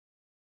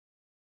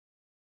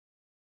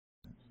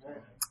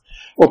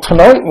Well,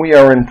 tonight we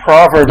are in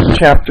Proverbs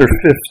chapter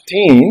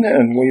 15,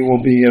 and we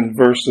will be in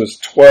verses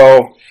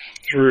 12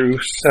 through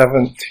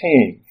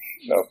 17.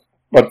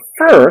 But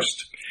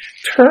first,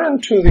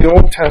 turn to the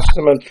Old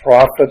Testament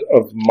prophet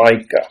of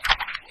Micah.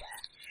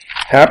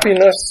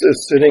 Happiness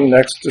is sitting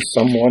next to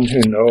someone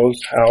who knows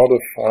how to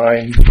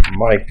find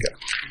Micah.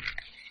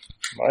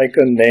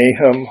 Micah,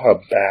 Nahum,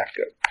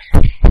 Habakkuk.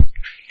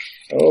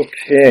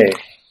 Okay.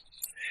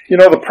 You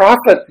know, the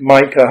prophet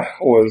Micah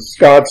was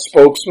God's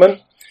spokesman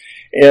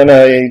in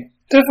a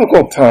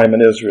difficult time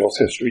in Israel's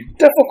history.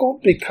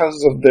 Difficult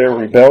because of their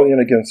rebellion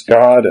against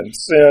God and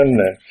sin.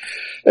 And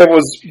it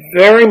was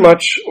very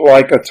much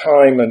like a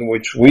time in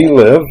which we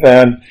live,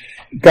 and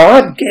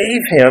God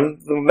gave him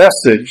the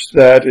message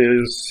that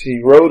he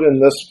wrote in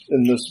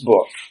this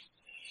book.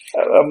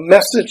 A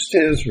message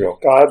to Israel,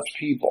 God's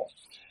people.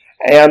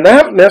 And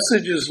that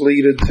message is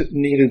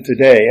needed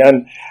today.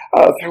 And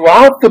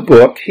throughout the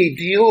book, he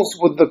deals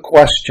with the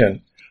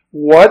question,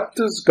 what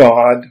does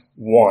God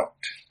want?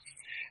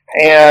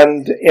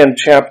 And in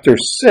chapter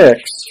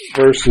 6,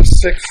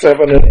 verses 6,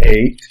 7, and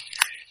 8,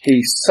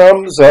 he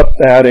sums up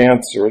that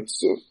answer.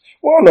 It's a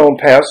well-known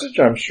passage.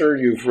 I'm sure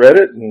you've read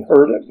it and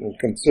heard it and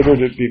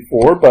considered it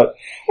before, but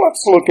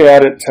let's look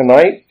at it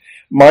tonight.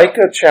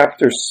 Micah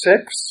chapter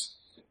 6,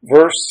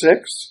 verse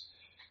 6.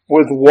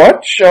 With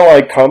what shall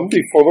I come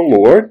before the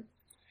Lord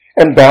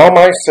and bow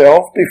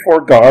myself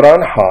before God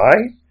on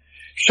high?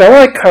 Shall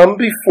I come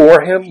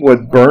before him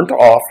with burnt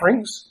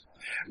offerings,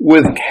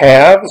 with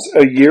calves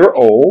a year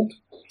old?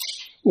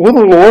 Will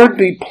the Lord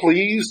be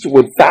pleased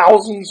with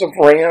thousands of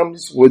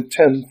rams, with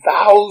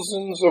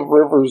 10,000s of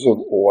rivers of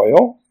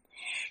oil?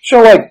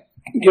 Shall I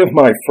give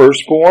my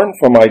firstborn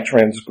for my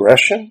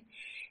transgression,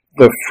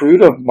 the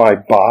fruit of my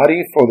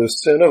body for the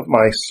sin of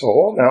my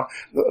soul? Now,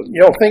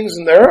 things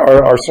in there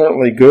are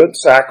certainly good,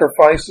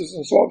 sacrifices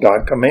and so on.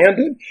 God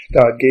commanded,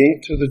 God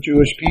gave to the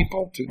Jewish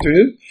people to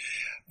do,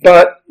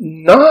 but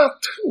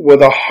not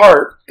with a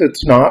heart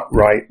that's not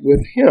right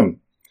with him.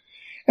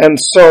 And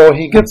so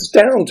he gets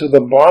down to the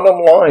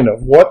bottom line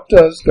of what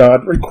does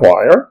God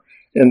require?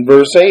 In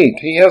verse 8,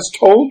 he has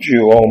told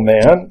you, O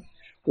man,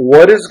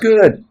 what is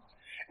good,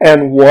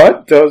 and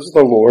what does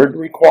the Lord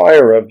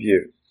require of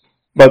you?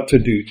 But to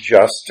do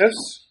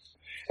justice,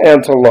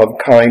 and to love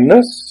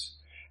kindness,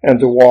 and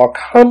to walk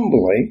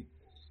humbly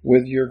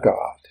with your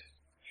God.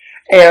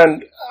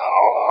 And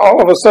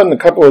all of a sudden, a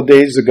couple of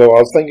days ago, I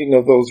was thinking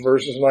of those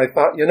verses, and I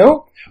thought,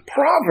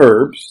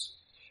 Proverbs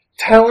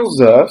tells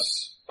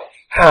us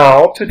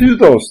how to do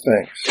those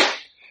things.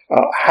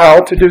 How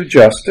to do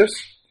justice,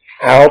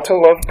 how to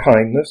love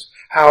kindness,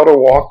 how to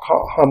walk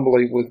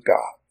humbly with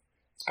God.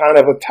 It's kind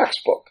of a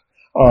textbook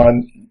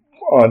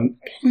on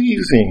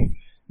pleasing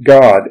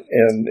God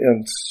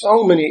in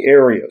so many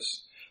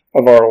areas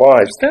of our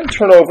lives. Then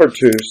turn over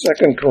to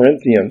 2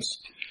 Corinthians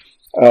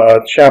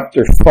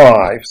chapter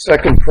 5. 2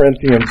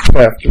 Corinthians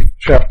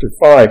chapter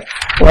 5.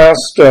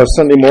 Last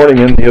Sunday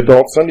morning in the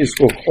adult Sunday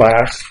school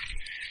class,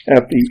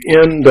 at the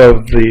end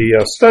of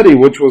the study,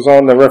 which was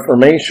on the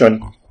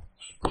Reformation,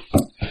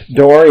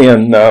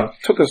 Dorian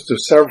took us to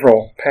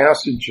several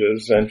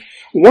passages, and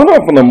one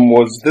of them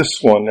was this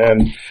one,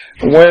 and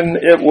when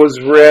it was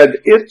read,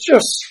 it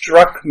just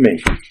struck me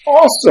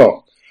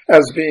also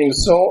as being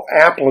so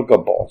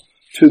applicable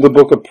to the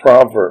book of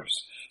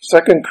Proverbs.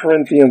 2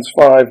 Corinthians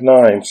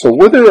 5:9. So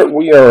whether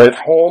we are at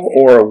home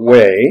or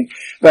away,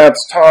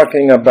 that's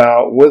talking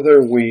about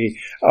whether we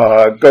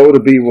go to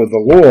be with the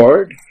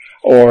Lord,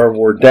 or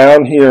we're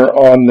down here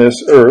on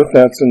this earth.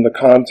 That's in the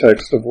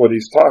context of what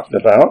he's talking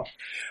about.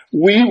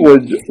 We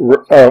would,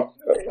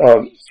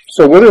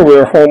 so whether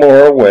we're home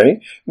or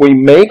away, we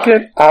make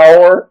it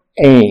our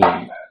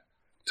aim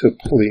to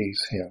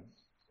please him.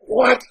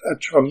 What a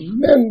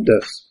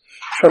tremendous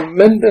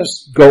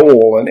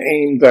goal and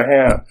aim to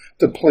have,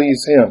 to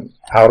please him.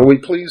 How do we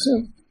please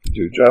him?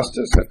 Do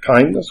justice, have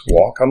kindness,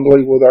 walk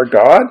humbly with our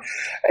God,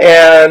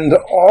 and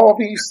all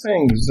these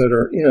things that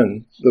are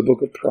in the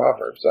book of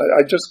Proverbs.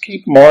 I just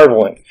keep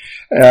marveling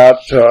at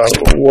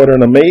what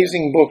an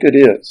amazing book it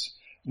is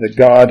that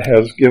God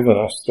has given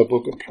us, the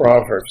book of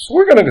Proverbs. So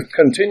we're going to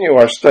continue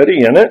our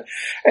study in it,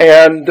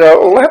 and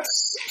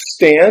let's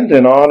stand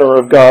in honor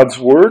of God's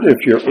word,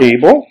 if you're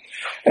able,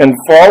 and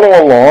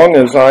follow along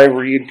as I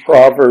read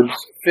Proverbs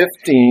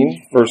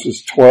 15,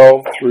 verses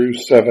 12 through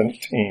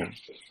 17.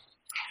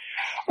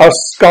 A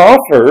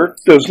scoffer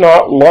does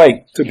not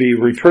like to be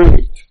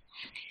reproved.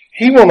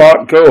 He will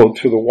not go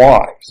to the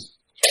wise.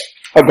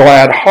 A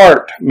glad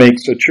heart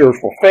makes a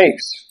cheerful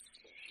face,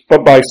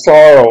 but by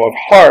sorrow of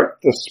heart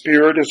the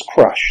spirit is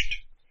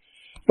crushed.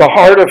 The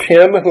heart of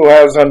him who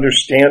has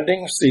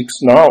understanding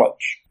seeks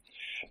knowledge,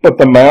 but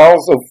the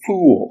mouths of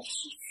fools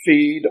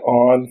feed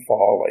on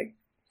folly.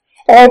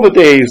 All the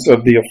days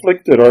of the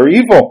afflicted are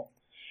evil,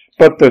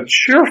 but the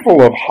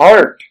cheerful of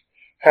heart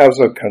has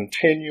a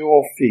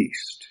continual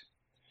feast.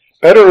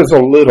 Better is a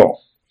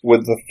little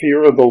with the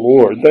fear of the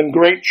Lord than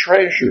great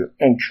treasure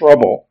and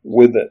trouble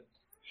with it.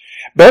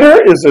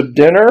 Better is a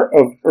dinner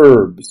of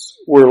herbs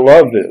where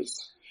love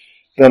is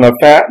than a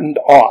fattened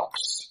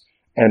ox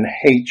and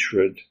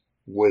hatred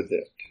with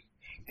it.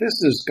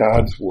 This is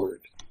God's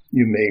word.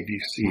 You may be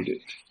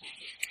seated.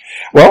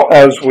 Well,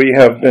 as we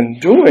have been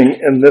doing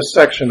in this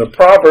section of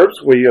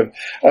Proverbs, we have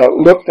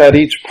looked at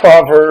each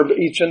proverb,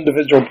 each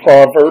individual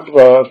proverb,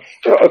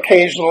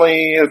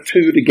 occasionally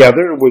two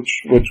together, which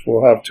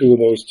we'll have two of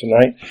those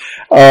tonight.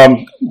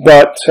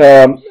 But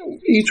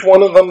each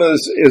one of them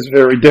is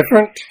very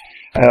different.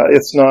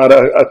 It's not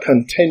a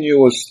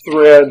continuous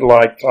thread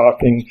like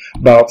talking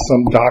about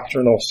some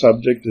doctrinal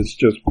subject. It's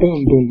just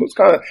boom, boom.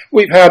 It's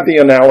we've had the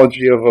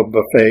analogy of a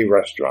buffet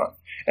restaurant.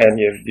 And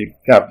you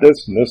have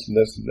this and this and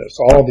this and this,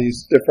 all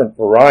these different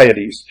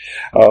varieties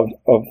of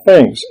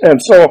things. And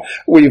so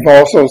we've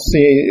also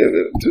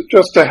seen,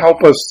 just to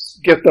help us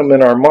get them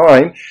in our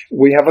mind,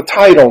 we have a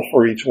title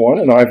for each one,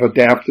 and I've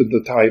adapted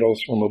the titles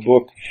from a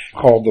book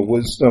called The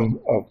Wisdom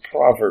of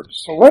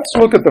Proverbs. So let's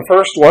look at the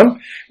first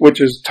one,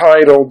 which is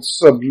titled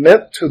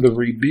Submit to the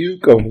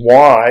Rebuke of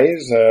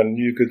Wise, and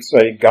you could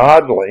say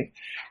godly,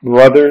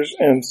 brothers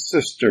and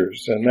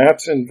sisters, and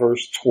that's in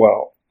verse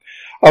 12.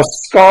 A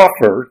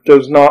scoffer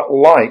does not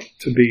like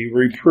to be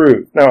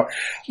reproved. Now,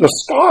 the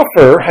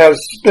scoffer has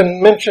been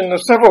mentioned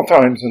several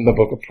times in the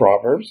book of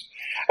Proverbs,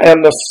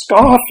 and the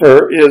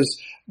scoffer is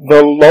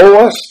the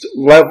lowest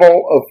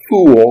level of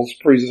fools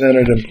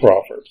presented in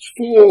Proverbs.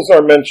 Fools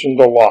are mentioned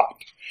a lot,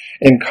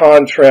 in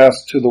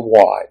contrast to the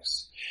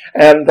wise.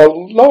 And the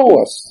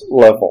lowest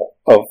level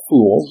of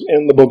fools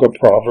in the book of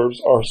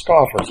Proverbs are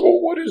scoffers.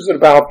 Well, what is it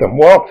about them?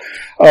 Well,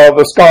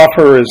 the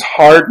scoffer is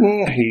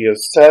hardened, he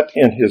is set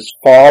in his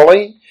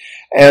folly,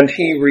 and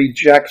he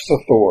rejects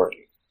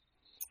authority.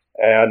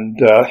 And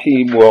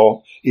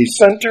he's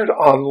centered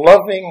on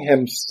loving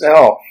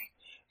himself,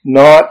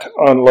 not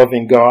on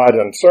loving God,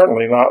 and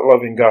certainly not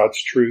loving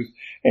God's truth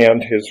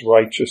and his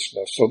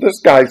righteousness. So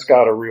this guy's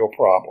got a real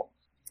problem.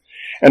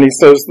 And he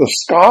says the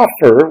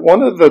scoffer,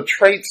 one of the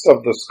traits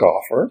of the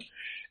scoffer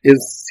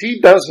is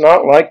he does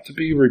not like to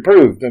be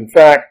reproved. In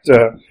fact,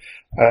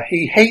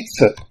 he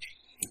hates it.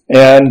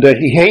 And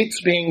he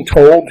hates being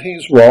told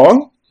he's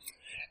wrong.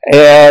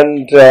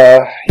 And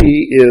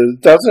he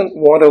doesn't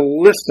want to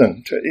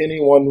listen to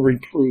anyone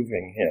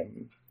reproving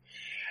him.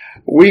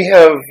 We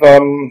have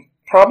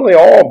probably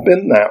all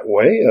been that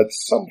way at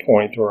some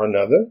point or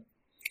another.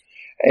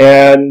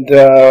 And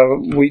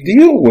we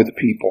deal with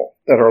people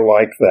that are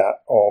like that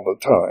all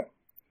the time.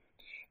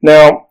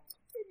 Now,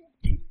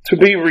 to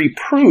be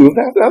reproved,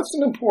 that's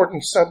an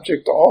important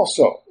subject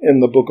also in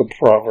the book of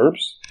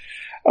Proverbs.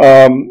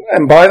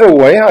 And by the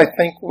way, I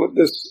think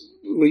this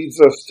leads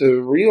us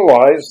to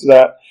realize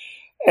that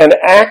an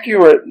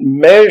accurate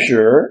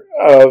measure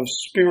of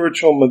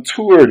spiritual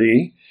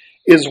maturity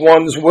is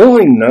one's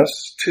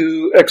willingness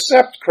to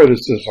accept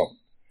criticism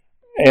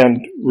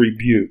and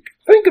rebuke.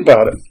 Think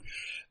about it.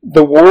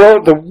 The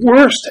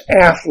worst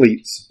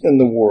athletes in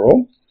the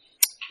world,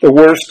 the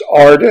worst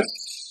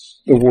artists,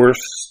 the worst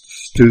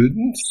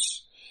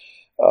students,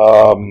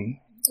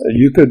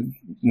 you could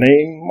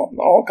name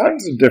all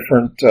kinds of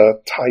different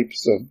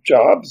types of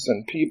jobs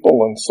and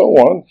people and so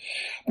on.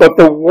 But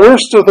the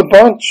worst of the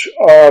bunch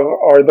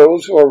are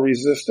those who are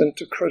resistant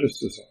to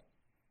criticism.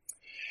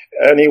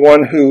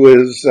 Anyone who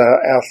is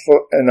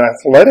in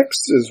athletics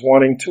is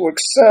wanting to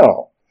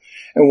excel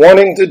and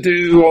wanting to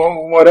do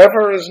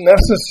whatever is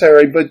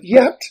necessary, but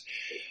yet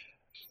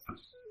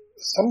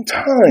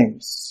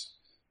sometimes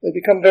they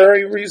become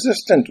very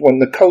resistant when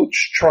the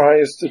coach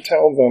tries to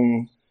tell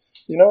them,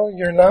 you know,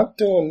 you're not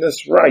doing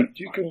this right.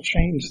 You can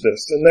change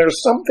this. And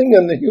there's something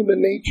in the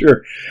human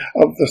nature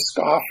of the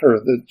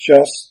scoffer that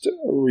just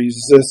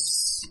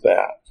resists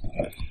that.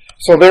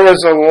 So there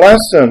is a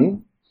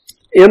lesson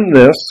in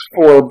this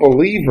for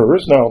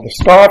believers. Now, the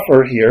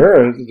scoffer here,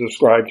 as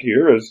described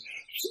here, is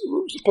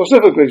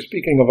specifically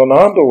speaking of a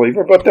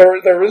non-believer, but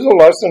there is a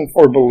lesson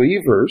for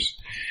believers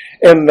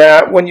in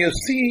that when you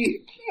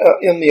see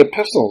in the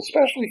epistles,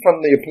 especially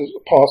from the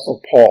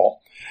Apostle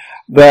Paul,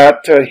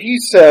 that he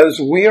says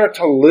we are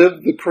to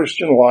live the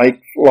Christian life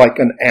like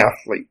an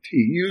athlete.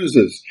 He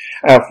uses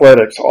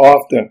athletics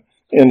often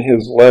in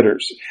his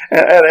letters.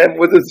 And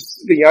with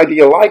the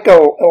idea like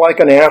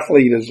an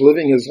athlete is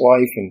living his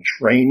life in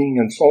training,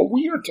 and so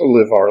we are to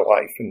live our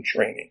life in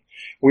training.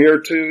 We are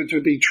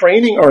to be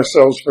training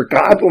ourselves for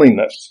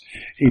godliness,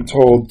 he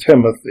told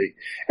Timothy,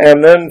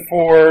 and then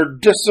for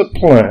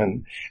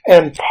discipline.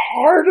 And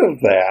part of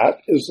that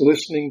is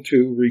listening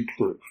to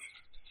reproof.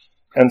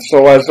 And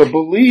so as a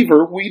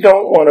believer, we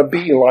don't want to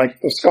be like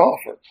the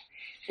scoffer,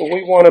 but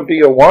we want to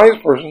be a wise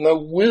person that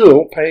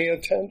will pay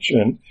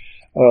attention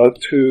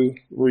to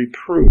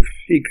reproof.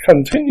 He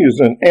continues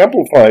and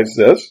amplifies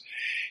this.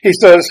 He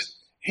says,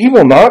 he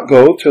will not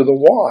go to the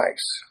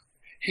wise.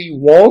 He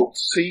won't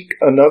seek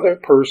another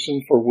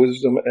person for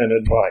wisdom and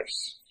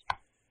advice.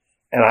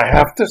 And I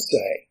have to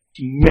say,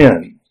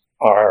 men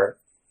are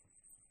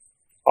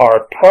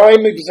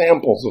prime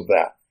examples of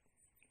that.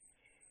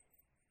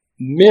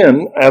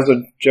 Men, as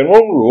a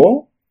general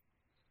rule,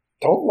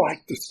 don't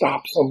like to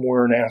stop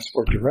somewhere and ask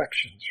for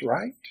directions,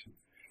 right?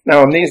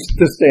 Now, in this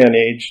day and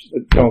age,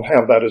 don't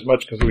have that as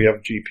much because we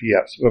have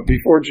GPS. But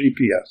before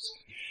GPS,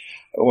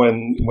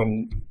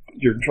 when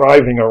you're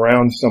driving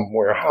around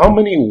somewhere, how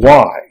many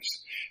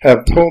wives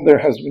have told their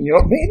husband,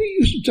 maybe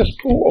you should just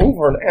pull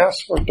over and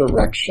ask for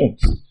directions.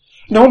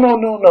 No,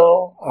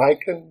 I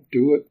can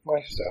do it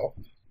myself.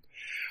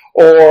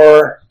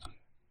 Or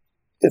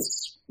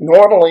it's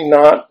normally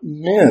not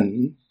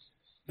men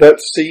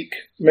that seek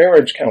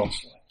marriage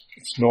counseling.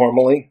 It's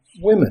normally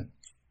women.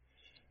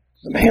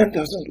 The man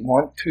doesn't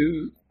want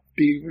to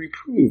be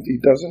reproved. He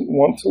doesn't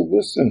want to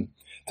listen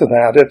to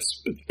that.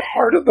 It's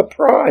part of the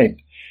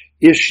pride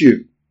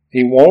issue.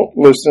 He won't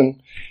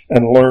listen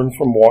and learn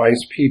from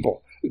wise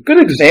people. A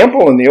good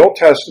example in the Old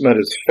Testament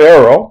is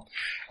Pharaoh.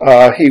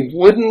 He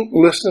wouldn't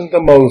listen to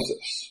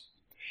Moses.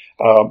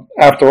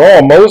 After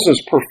all,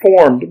 Moses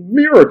performed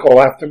miracle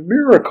after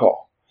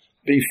miracle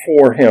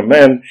before him.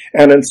 And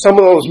in some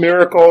of those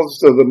miracles,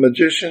 the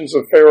magicians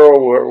of Pharaoh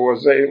were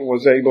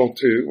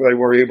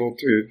able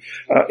to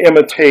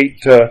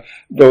imitate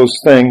those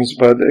things,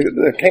 but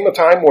there came a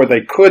time where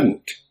they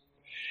couldn't.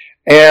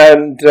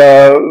 And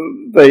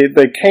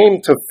they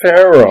came to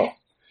Pharaoh,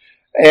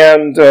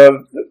 and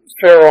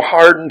Pharaoh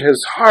hardened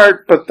his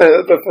heart, but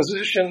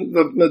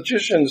the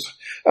magicians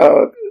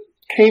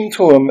came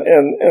to him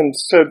and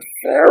said,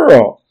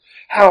 Pharaoh,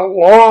 how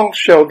long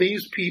shall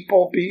these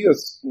people be a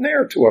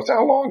snare to us?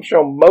 How long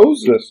shall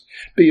Moses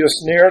be a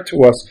snare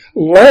to us?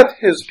 Let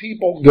his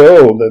people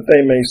go that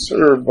they may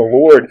serve the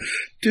Lord.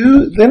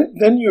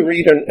 Then you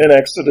read in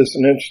Exodus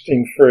an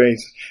interesting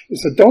phrase. It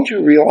said, don't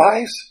you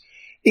realize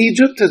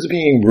Egypt is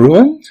being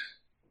ruined?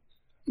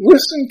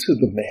 Listen to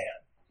the man.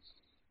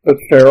 But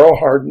Pharaoh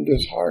hardened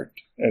his heart,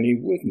 and he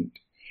wouldn't.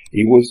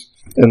 He was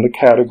in the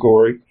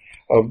category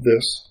of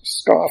this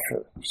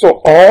scoffer.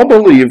 So all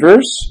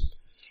believers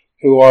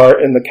who are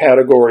in the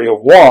category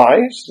of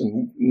wise,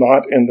 and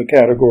not in the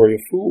category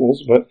of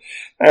fools, but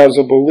as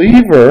a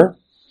believer,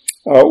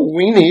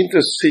 we need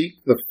to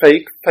seek the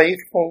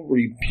faithful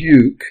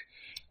rebuke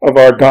of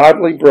our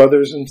godly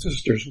brothers and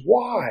sisters.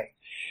 Why?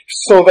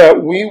 So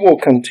that we will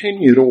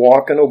continue to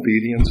walk in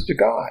obedience to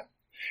God.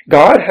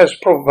 God has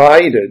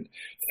provided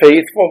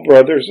faithful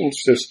brothers and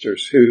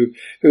sisters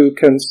who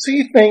can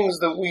see things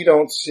that we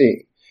don't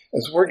see,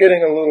 as we're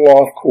getting a little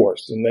off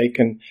course, and they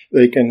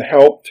can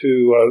help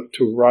to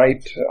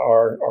right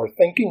our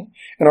thinking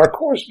and our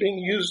course being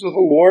used of the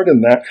Lord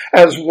in that,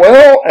 as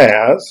well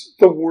as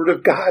the Word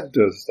of God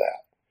does that.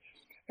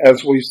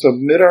 As we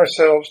submit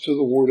ourselves to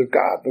the Word of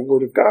God, the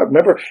Word of God.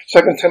 Remember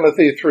 2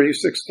 Timothy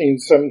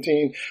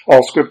 3:16-17,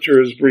 all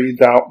Scripture is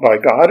breathed out by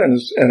God, and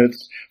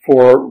it's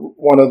for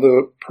one of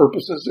the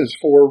purposes is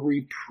for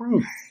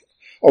reproof,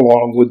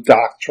 along with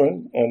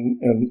doctrine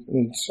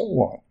and so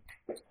on.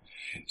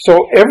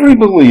 So every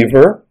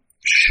believer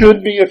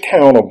should be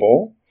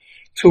accountable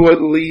to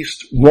at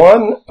least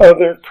one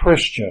other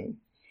Christian,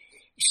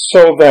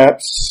 so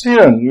that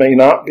sin may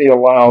not be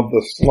allowed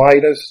the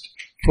slightest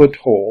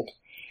foothold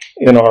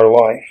in our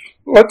life.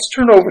 Let's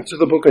turn over to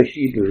the book of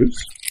Hebrews.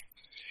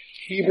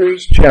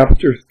 Hebrews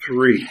chapter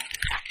 3.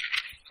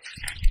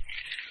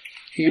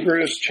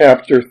 Hebrews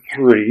chapter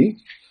 3,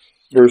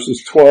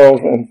 verses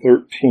 12 and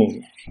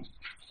 13.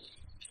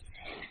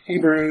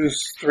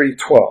 Hebrews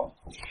 3:12.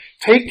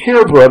 Take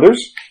care,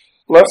 brothers,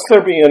 lest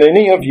there be in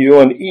any of you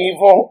an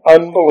evil,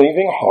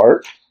 unbelieving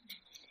heart,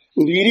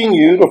 leading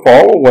you to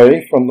fall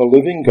away from the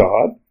living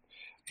God,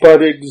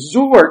 but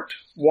exhort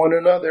one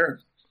another.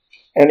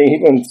 And he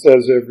even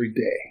says every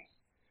day.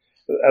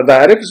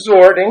 That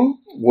exhorting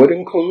would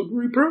include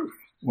reproof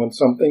when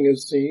something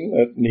is seen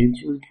that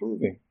needs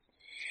reproving.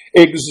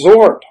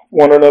 Exhort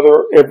one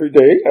another every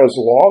day as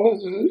long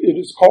as it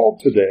is called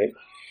today,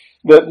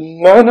 that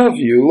none of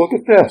you, look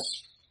at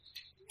this,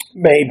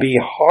 may be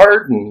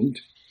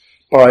hardened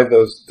by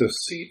the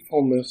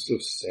deceitfulness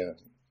of sin.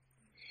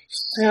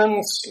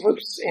 Sin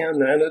slips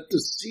in and it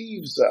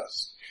deceives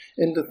us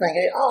into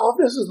thinking,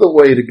 this is the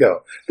way to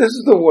go. This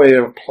is the way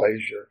of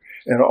pleasure.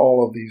 And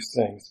all of these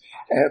things.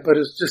 But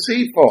it's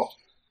deceitful,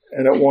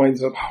 and it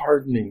winds up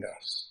hardening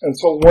us. And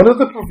so one of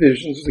the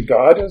provisions that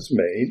God has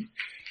made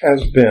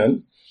has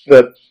been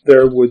that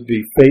there would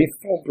be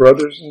faithful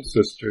brothers and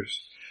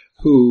sisters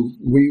who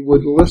we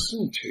would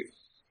listen to,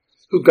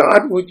 who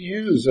God would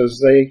use as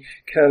they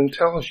can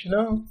tell us,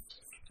 I'm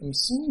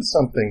seeing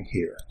something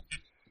here,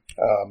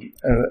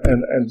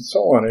 and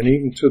so on, and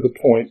even to the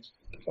point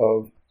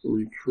of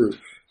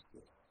reproof.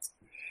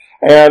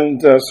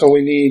 And so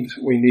we need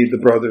the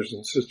brothers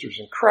and sisters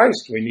in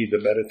Christ. We need to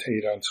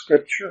meditate on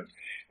Scripture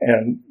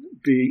and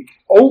be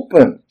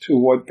open to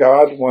what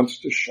God wants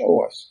to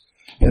show us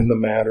in the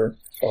matter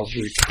of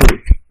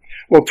reproof.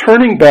 Well,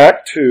 turning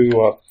back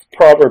to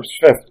Proverbs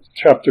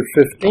chapter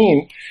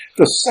 15,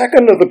 the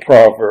second of the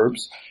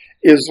Proverbs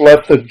is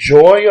let the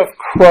joy of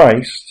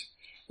Christ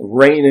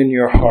reign in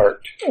your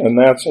heart. And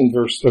that's in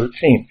verse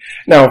 13.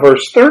 Now,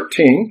 verse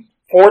 13,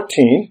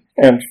 14,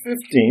 and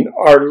 15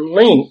 are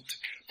linked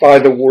by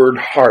the word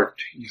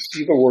heart. You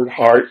see the word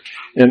heart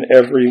in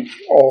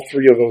all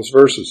three of those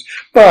verses.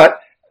 But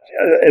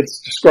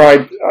it's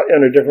described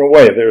in a different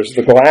way. There's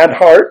the glad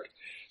heart,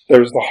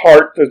 there's the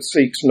heart that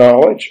seeks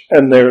knowledge,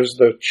 and there's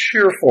the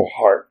cheerful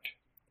heart.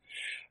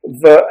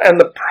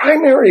 the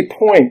primary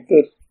point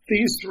that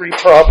these three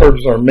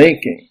proverbs are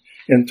making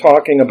in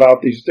talking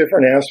about these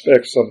different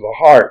aspects of the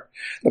heart,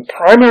 the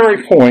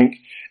primary point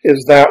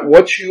is that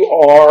what you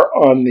are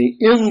on the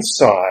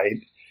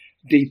inside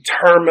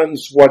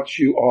determines what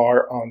you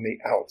are on the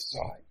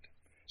outside.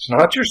 It's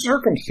not your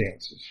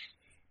circumstances,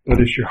 but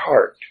it's your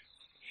heart.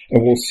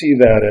 And we'll see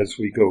that as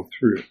we go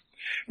through.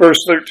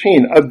 Verse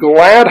 13, a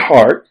glad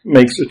heart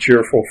makes a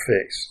cheerful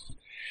face.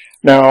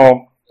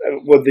 Now,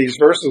 with these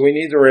verses, we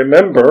need to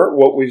remember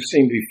what we've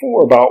seen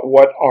before about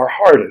what our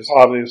heart is.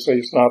 Obviously,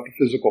 it's not the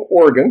physical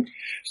organ.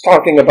 It's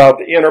talking about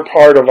the inner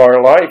part of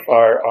our life,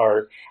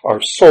 our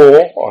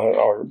soul,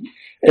 our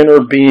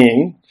inner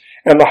being.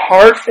 And the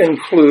heart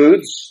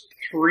includes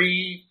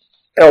three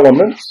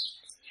elements.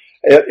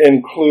 It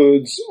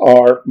includes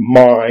our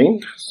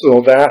mind,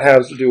 so that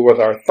has to do with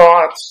our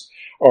thoughts,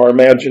 our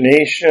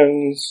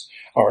imaginations,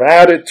 our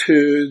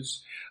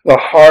attitudes. The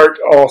heart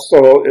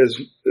also is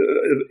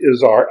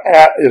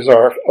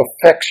our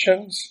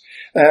affections.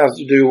 It has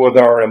to do with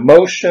our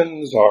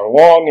emotions, our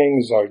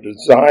longings, our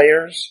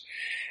desires,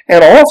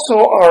 and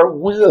also our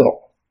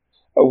will,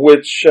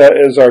 which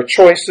is our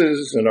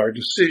choices and our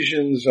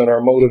decisions and our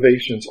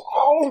motivations.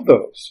 All of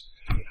those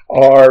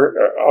are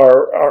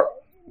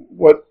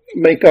what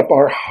make up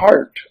our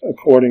heart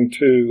according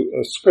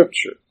to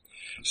Scripture.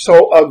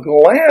 So a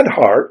glad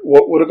heart,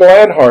 what would a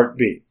glad heart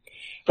be?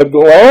 A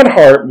glad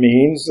heart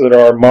means that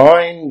our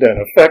mind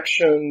and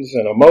affections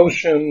and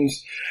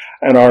emotions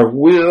and our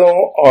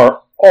will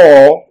are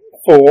all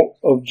full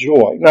of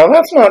joy. Now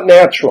that's not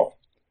natural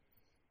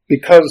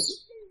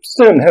because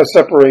sin has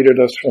separated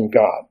us from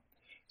God.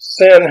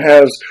 Sin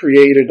has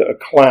created a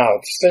cloud.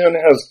 Sin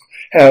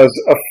has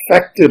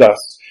affected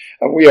us.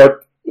 We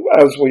are,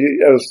 as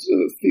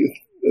the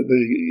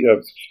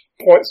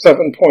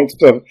 7 points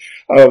of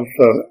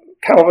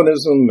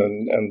Calvinism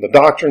and the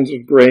doctrines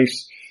of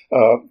grace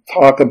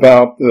talk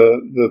about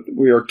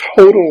we are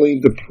totally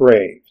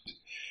depraved,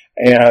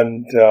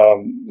 and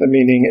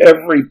meaning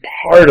every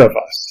part of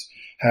us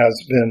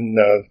has been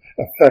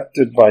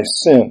affected by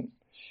sin.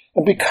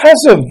 And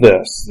because of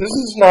this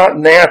is not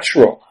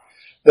natural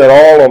that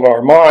all of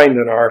our mind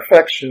and our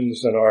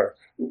affections and our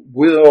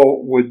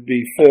will would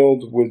be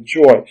filled with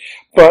joy.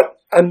 But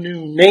a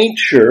new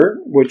nature,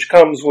 which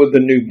comes with the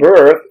new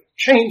birth,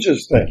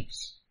 changes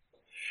things.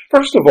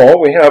 First of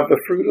all, we have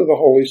the fruit of the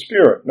Holy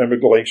Spirit. Remember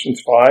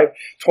Galatians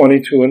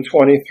 5:22 and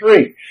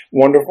 23.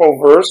 Wonderful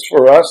verse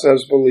for us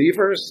as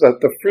believers that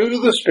the fruit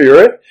of the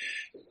Spirit,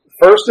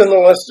 first in the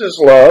list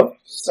is love,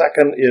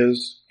 second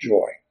is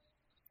joy.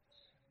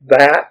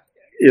 That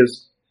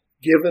is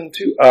given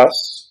to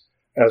us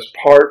as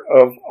part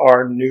of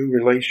our new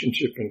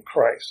relationship in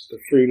Christ, the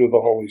fruit of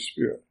the Holy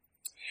Spirit.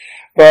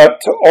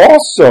 But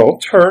also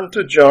turn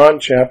to John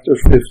chapter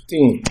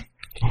 15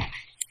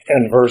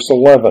 and verse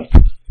 11.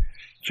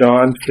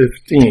 John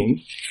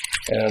 15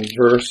 and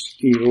verse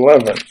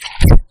 11.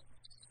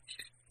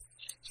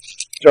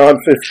 John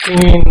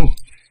 15,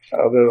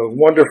 the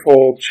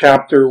wonderful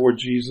chapter where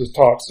Jesus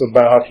talks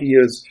about He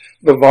is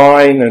the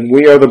vine and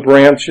we are the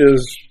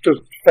branches.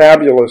 Just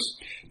fabulous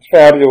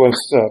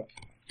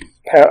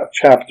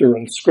chapter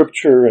in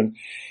Scripture. And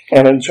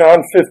in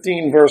John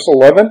 15 verse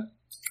 11,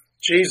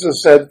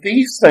 Jesus said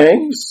these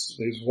things,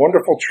 these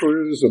wonderful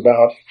truths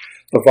about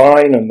the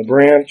vine and the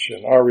branch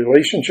and our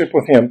relationship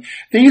with Him.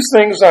 These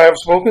things I have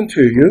spoken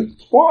to you.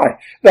 Why?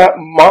 That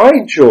my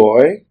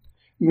joy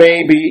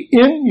may be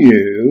in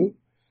you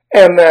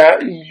and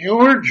that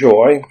your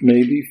joy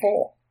may be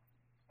full.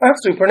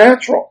 That's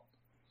supernatural.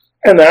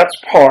 And that's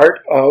part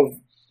of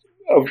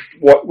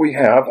what we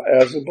have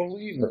as a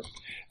believer.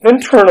 Then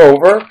turn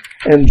over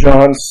in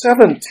John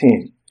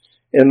 17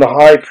 in the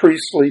high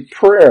priestly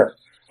prayer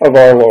of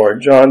our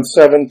Lord. John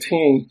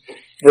 17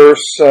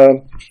 verse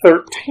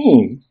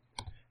 13.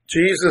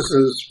 Jesus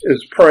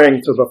is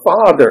praying to the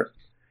Father.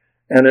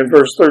 And in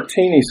verse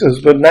 13 he says,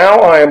 but now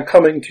I am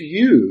coming to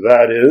you.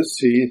 That is,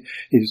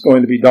 he's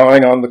going to be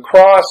dying on the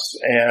cross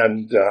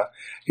and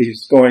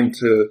he's going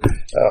to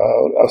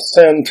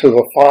ascend to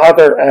the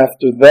Father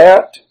after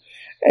that.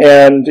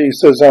 And he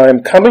says, I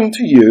am coming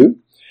to you.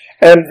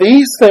 And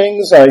these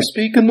things I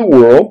speak in the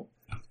world,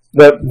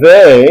 that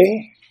they,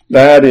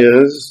 that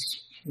is,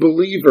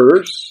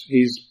 believers,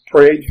 he's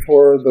prayed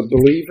for the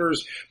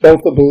believers,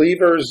 both the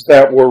believers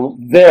that were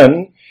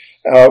then,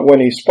 when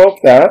he spoke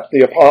that,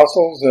 the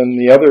apostles and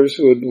the others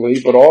who would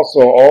believe, but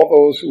also all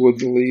those who would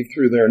believe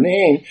through their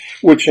name,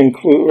 which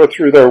include, or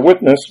through their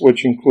witness,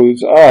 which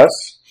includes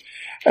us.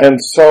 And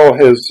so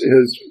his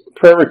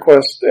prayer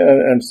request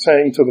and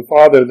saying to the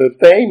Father that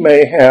they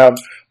may have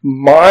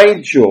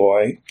my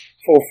joy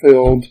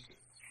fulfilled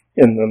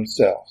in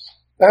themselves.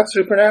 That's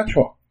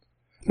supernatural.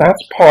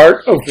 That's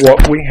part of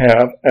what we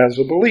have as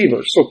a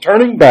believer. So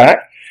turning back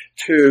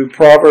to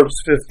Proverbs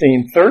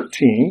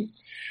 15:13,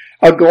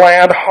 a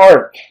glad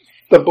heart.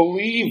 The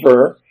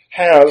believer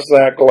has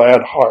that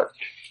glad heart.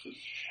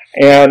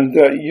 And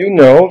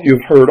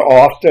you've heard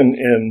often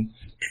in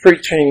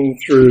preaching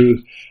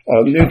through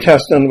New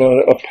Testament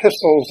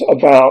epistles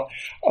about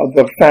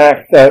the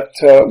fact that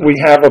we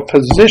have a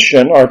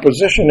position, our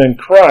position in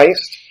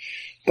Christ,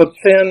 but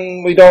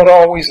then we don't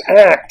always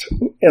act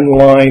in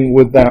line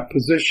with that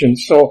position.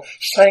 So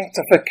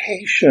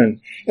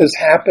sanctification is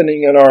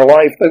happening in our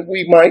life that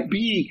we might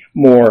be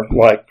more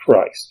like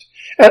Christ.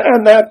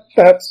 And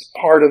that's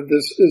part of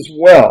this as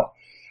well.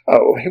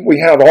 We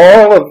have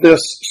all of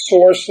this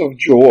source of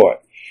joy.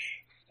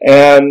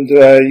 And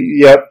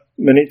yet,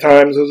 many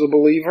times as a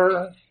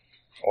believer,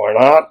 we're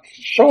not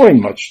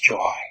showing much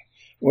joy.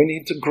 We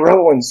need to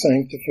grow in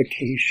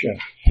sanctification.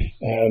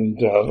 And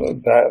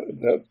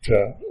that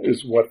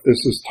is what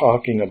this is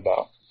talking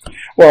about.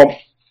 Well,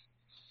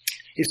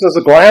 he says,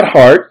 a glad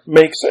heart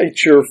makes a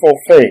cheerful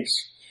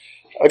face.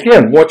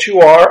 Again, what you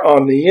are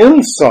on the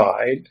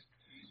inside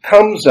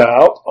comes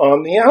out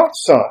on the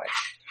outside.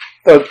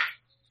 The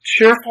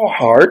cheerful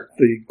heart,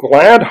 the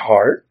glad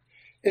heart,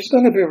 is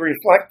going to be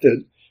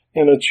reflected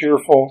in a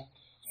cheerful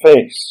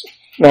face.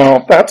 Now,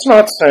 that's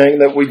not saying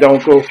that we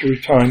don't go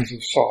through times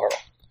of sorrow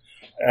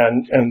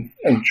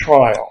and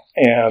trial,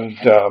 and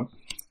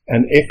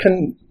it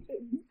can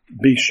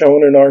be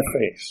shown in our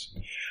face.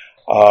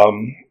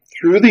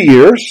 Through the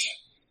years,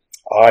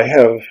 I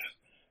have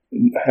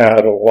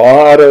had a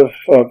lot of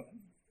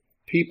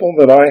people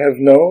that I have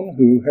known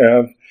who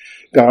have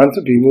gone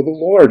to be with the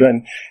Lord,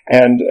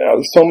 and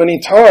so many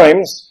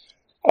times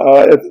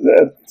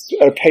it's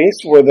a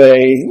case where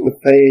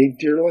they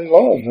dearly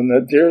love, and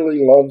that dearly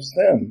loves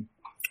them.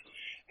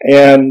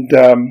 And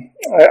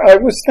I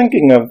was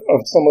thinking of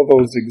some of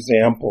those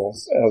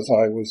examples as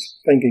I was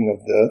thinking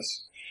of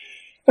this,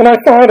 and I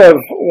thought of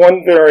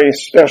one very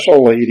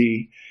special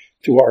lady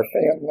to our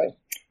family.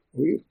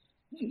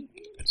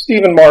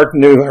 Stephen Mark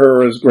knew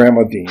her as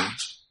Grandma Dean,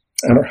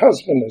 and her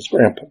husband as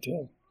Grandpa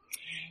Dean.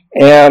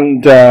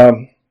 And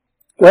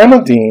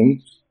Grandma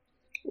Dean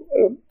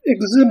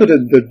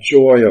exhibited the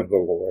joy of the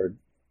Lord.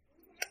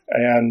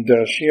 And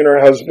she and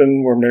her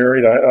husband were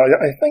married.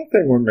 I think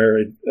they were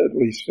married at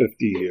least 50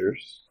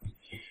 years.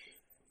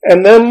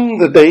 And then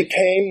the day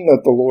came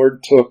that the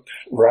Lord took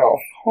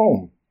Ralph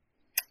home.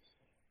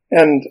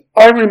 And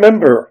I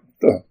remember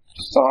the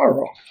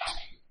sorrow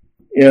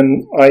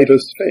in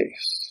Ida's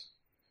face.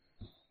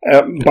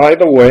 By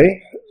the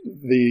way,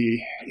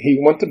 he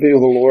went to be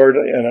with the Lord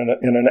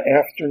in an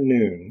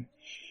afternoon.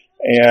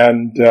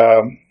 And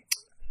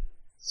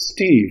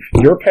Steve,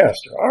 your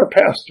pastor, our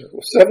pastor,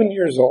 was 7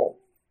 years old.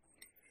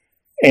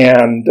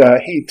 And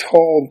he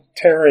told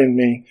Terry and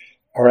me,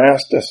 or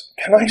asked us,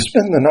 can I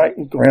spend the night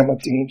with Grandma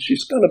Dean?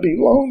 She's going to be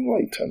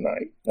lonely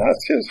tonight.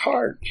 That's his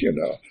heart, you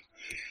know.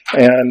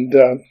 And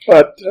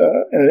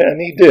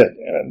he did.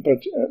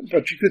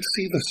 But you could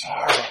see the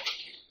sorrow.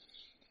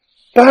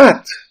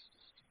 But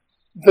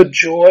the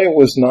joy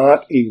was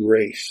not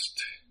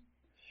erased.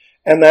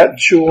 And that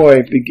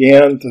joy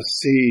began to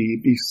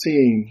be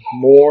seen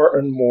more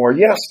and more.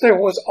 Yes, there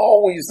was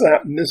always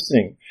that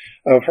missing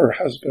of her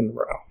husband,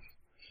 Ralph.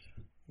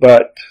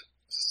 But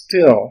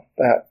still,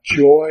 that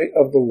joy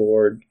of the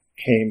Lord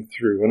came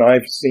through. And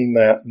I've seen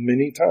that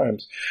many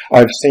times.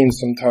 I've seen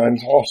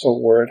sometimes also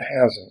where it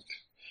hasn't.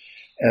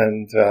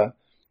 And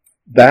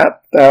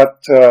that's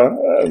the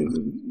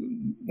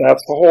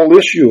whole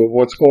issue of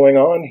what's going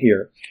on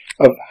here.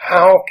 Of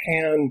how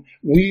can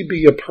we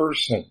be a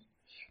person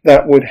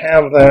that would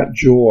have that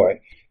joy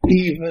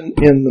even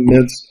in the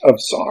midst of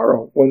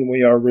sorrow when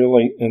we are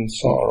really in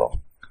sorrow.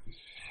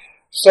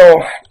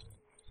 So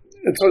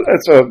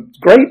it's a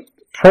great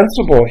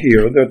principle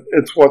here that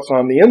it's what's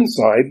on the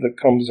inside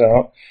that comes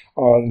out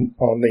on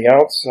the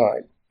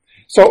outside.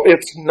 So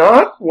it's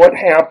not what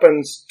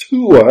happens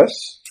to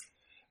us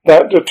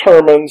that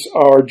determines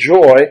our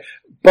joy,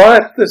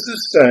 but this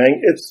is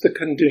saying it's the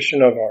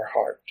condition of our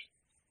heart.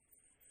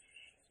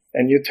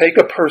 And you take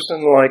a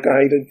person like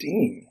Ida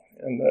Dean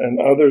and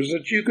others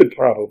that you could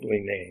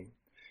probably name.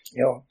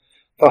 You know,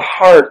 the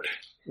heart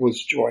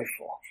was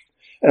joyful.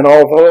 And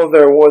although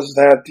there was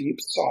that deep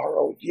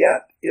sorrow,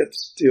 yet it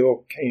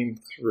still came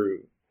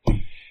through.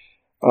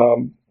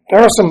 There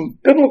are some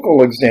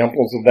biblical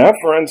examples of that.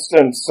 For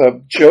instance,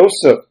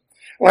 Joseph.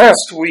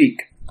 Last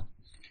week,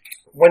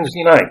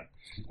 Wednesday night,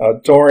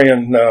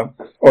 Dorian,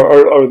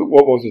 or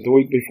what was it, the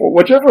week before?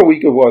 Whichever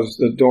week it was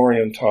that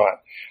Dorian taught.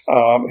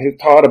 He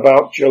taught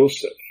about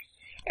Joseph.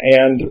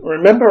 And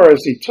remember,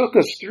 as he took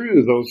us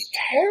through those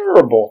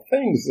terrible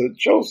things that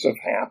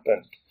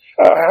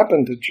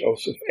happened to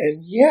Joseph,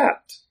 and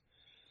yet,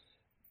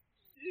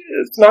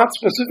 it's not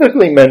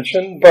specifically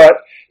mentioned,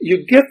 but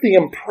you get the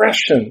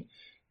impression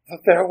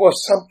that there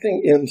was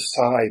something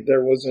inside.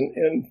 There was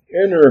an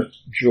inner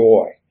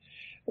joy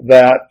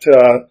that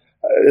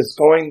is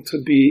going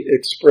to be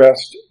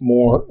expressed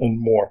more and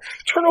more.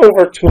 Turn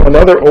over to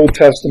another Old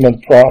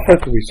Testament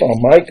prophet. We saw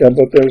Micah,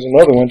 but there's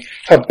another one,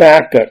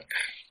 Habakkuk.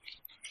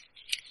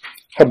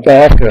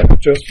 Habakkuk,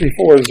 just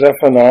before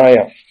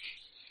Zephaniah.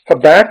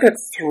 Habakkuk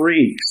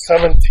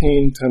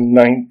 3:17 to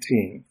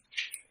 19.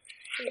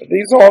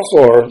 These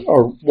also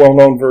are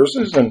well-known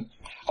verses, and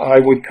I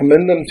would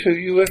commend them to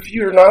you if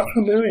you're not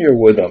familiar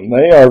with them.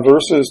 They are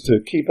verses to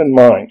keep in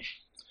mind.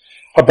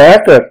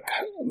 Habakkuk,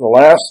 the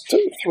last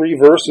 3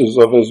 verses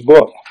of his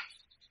book,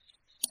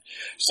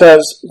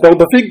 says, though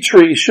the fig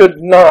tree should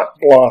not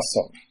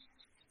blossom.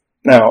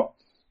 Now,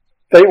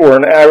 they were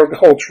an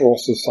agricultural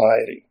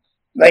society.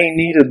 They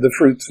needed the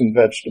fruits and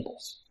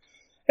vegetables.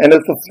 And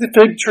if the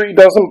fig tree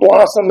doesn't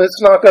blossom,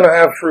 it's not going to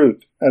have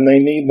fruit, and they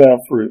need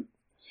that fruit.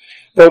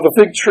 Though the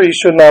fig tree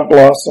should not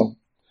blossom,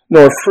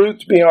 nor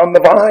fruit be on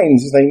the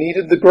vines, they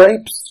needed the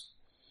grapes.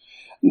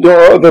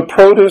 Nor the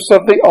produce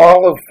of the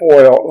olive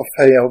oil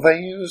fail. They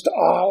used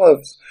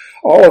olive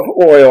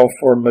oil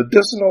for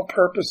medicinal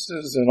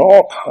purposes and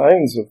all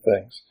kinds of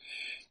things.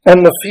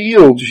 And the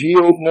fields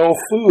yield no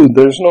food.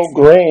 There's no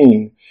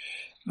grain.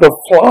 The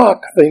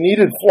flock, they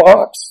needed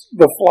flocks.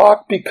 The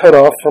flock be cut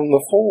off from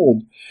the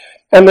fold.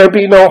 And there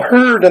be no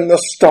herd in the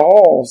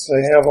stalls.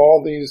 They have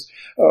all these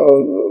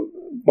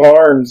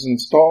barns and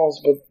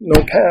stalls, but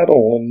no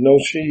cattle and no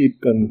sheep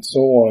and so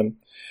on.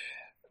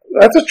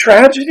 That's a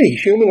tragedy,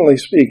 humanly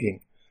speaking.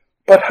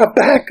 But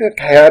Habakkuk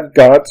had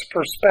God's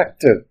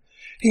perspective.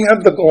 He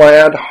had the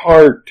glad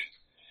heart.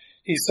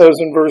 He says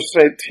in verse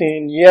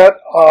 18, yet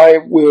I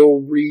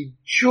will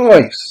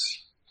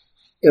rejoice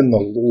in the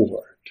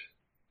Lord.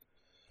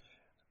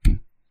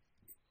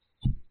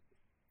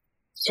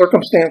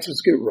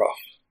 Circumstances get rough.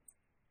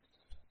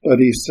 But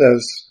he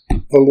says, the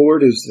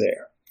Lord is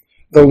there.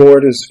 The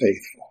Lord is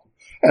faithful.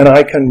 And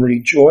I can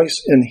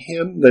rejoice in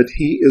him that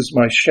he is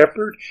my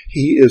shepherd.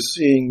 He is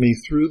seeing me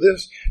through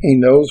this. He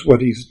knows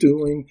what he's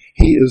doing.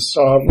 He is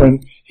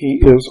sovereign.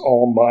 He is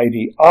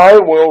almighty. I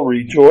will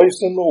rejoice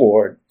in the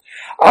Lord.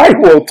 I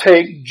will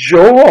take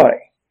joy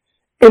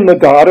in the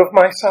God of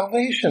my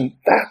salvation.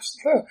 That's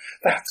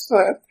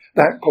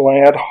that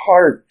glad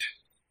heart.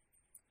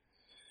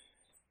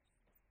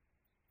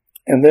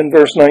 And then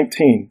verse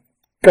 19.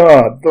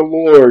 God, the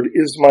Lord,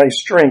 is my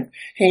strength.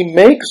 He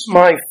makes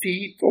my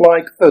feet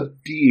like the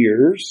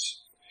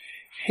deer's.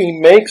 He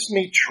makes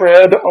me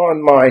tread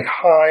on my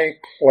high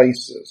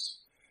places.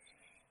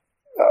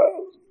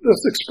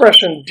 This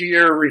expression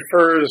deer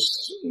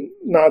refers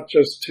not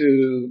just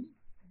to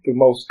the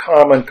most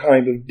common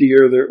kind of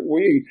deer that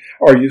we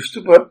are used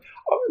to, but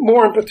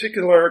more in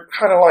particular,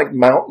 kind of like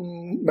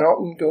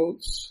mountain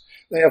goats.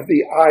 They have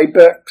the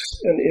ibex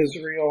in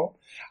Israel,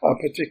 a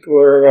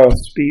particular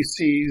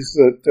species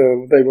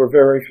that they were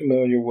very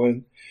familiar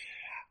with.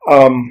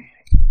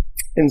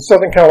 In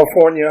Southern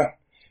California,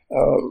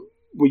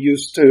 we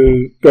used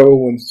to go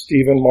when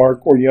Steve and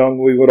Mark were young.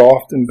 We would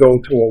often go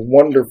to a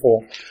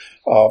wonderful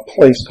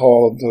place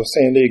called the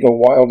San Diego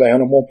Wild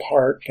Animal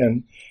Park,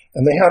 and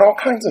they had all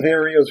kinds of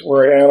areas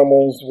where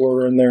animals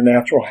were in their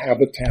natural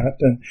habitat.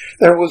 And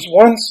there was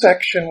one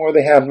section where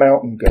they had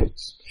mountain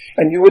goats.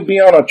 And you would be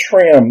on a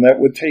tram that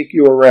would take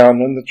you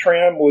around, and the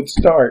tram would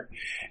start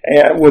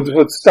and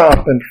would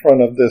stop in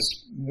front of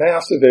this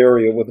massive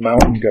area with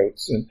mountain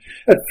goats. And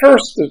at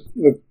first,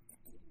 the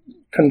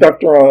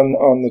conductor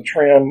on the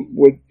tram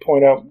would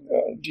point out,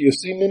 do you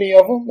see many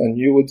of them? And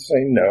you would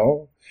say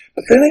no.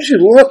 But then as you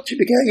looked, you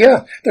began,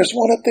 yeah, there's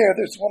one up there,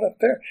 there's one up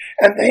there.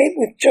 And they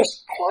would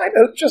just climb.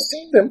 It just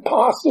seemed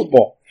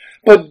impossible.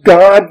 But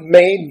God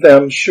made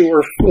them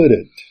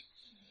sure-footed,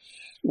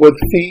 with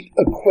feet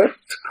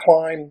equipped to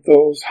climb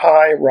those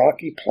high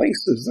rocky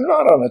places. They're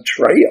not on a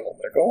trail.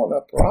 They're going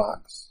up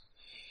rocks.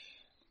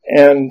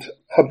 And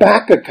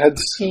Habakkuk had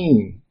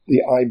seen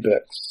the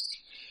ibex,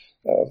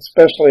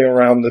 especially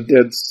around the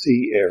Dead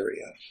Sea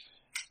area.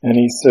 And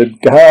he said,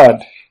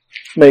 God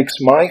makes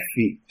my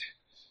feet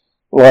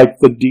like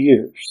the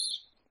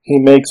deer's. He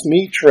makes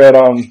me tread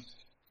on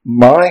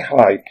my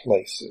high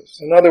places.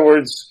 In other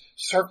words,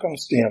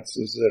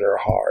 circumstances that are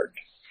hard.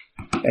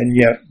 And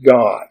yet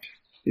God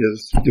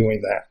is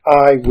doing that.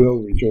 I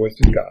will rejoice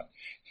in God.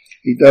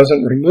 He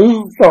doesn't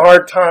remove the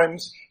hard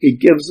times. He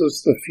gives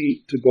us the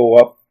feet to go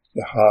up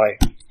the high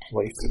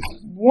places.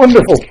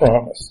 Wonderful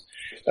promise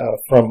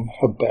from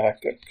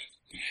Habakkuk.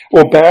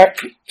 Well, back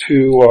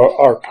to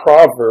our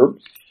proverb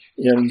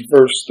in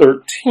verse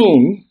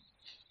 13,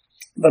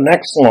 the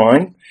next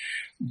line,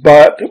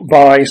 but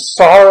by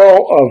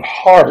sorrow of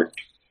heart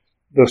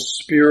the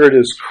spirit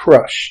is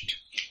crushed.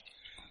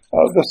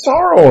 The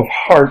sorrow of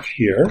heart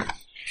here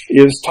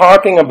is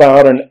talking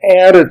about an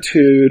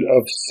attitude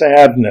of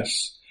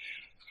sadness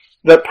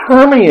that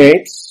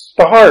permeates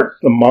the heart,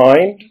 the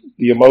mind,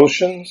 the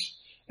emotions,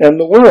 and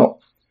the will.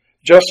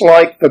 Just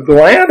like the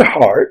glad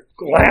heart,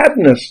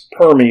 gladness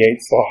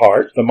permeates the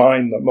heart, the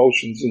mind, the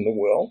emotions, and the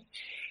will.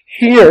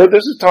 Here,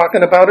 this is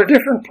talking about a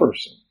different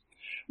person,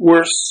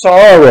 where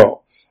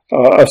sorrow,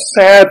 a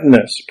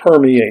sadness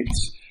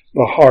permeates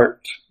the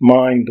heart,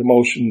 mind,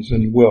 emotions,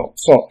 and will.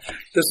 So,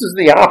 this is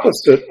the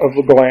opposite of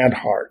the glad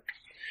heart.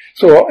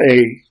 So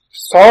a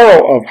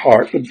sorrow of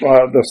heart,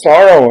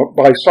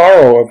 by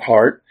sorrow of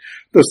heart,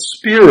 the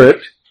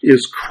spirit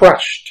is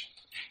crushed.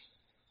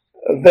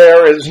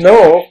 There is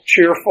no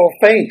cheerful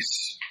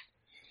face,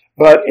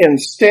 but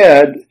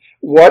instead,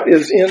 what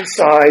is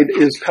inside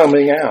is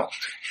coming out.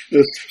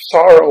 This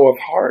sorrow of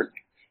heart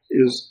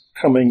is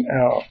coming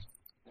out.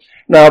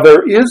 Now,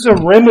 there is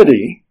a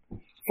remedy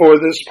for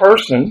this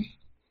person,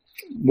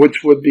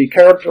 which would be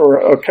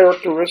a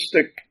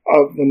characteristic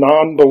of the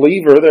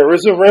non-believer. There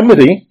is a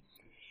remedy,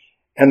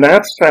 and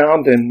that's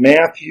found in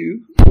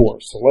Matthew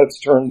 4. So let's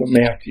turn to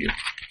Matthew.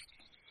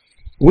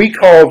 We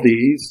call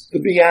these the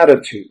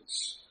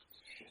Beatitudes.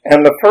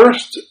 And the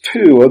first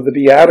two of the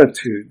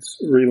Beatitudes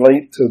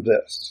relate to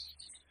this.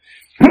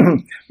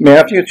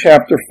 Matthew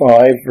chapter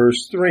 5,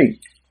 verse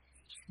 3.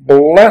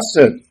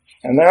 Blessed,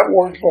 and that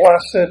word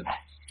blessed,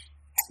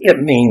 it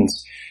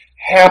means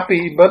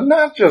happy, but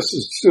not just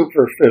a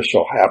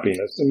superficial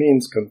happiness. It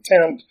means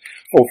content,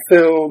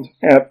 fulfilled,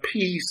 at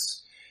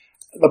peace.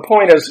 The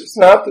point is,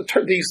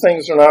 these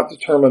things are not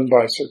determined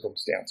by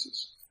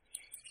circumstances.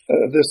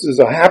 This is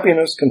a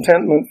happiness,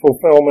 contentment,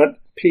 fulfillment,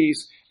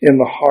 peace in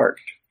the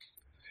heart.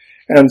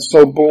 And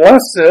so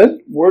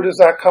blessed, where does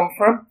that come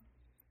from?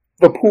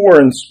 The poor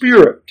in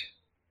spirit.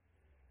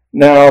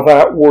 Now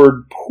that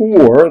word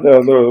poor,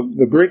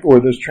 the Greek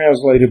word that's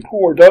translated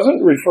poor,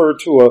 doesn't refer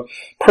to a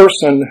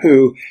person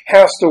who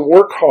has to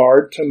work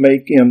hard to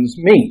make ends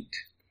meet.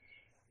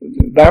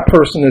 That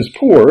person is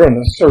poor in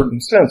a certain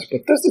sense,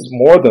 but this is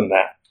more than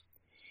that.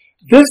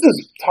 This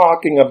is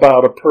talking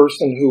about a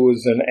person who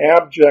is in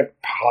abject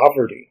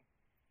poverty.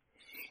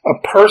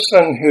 A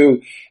person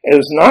who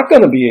is not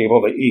going to be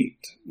able to eat.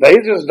 They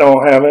just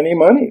don't have any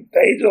money.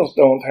 They just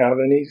don't have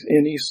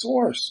any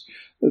source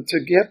to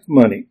get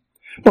money.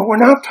 But we're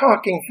not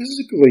talking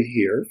physically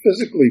here,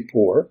 physically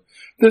poor.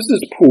 This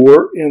is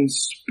poor in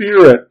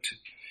spirit.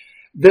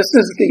 This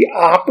is the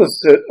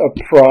opposite of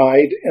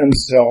pride and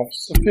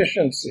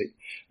self-sufficiency.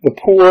 The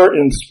poor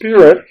in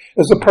spirit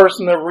is a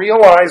person that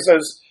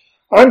realizes,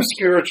 I'm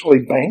spiritually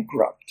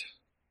bankrupt.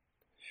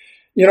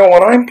 You know,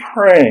 when I'm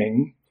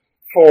praying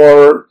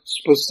for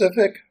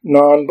specific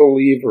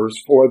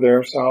non-believers for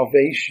their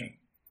salvation,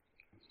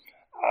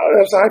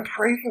 as I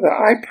pray for that,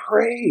 I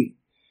pray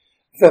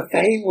that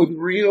they would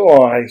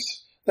realize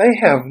they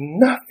have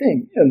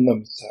nothing in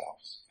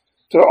themselves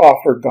to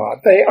offer God.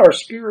 They are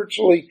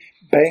spiritually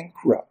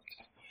bankrupt.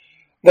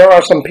 There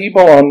are some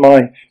people on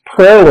my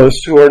prayer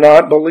list who are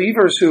not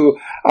believers who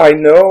I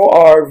know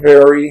are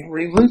very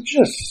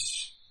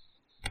religious,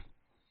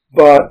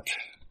 but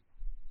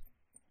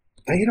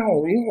they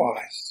don't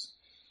realize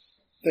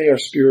they are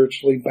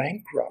spiritually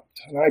bankrupt.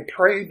 And I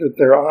pray that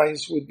their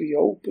eyes would be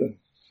open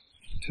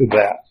to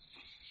that.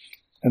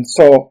 And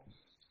so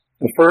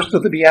the first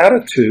of the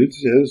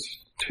Beatitudes is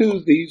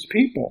to these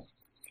people.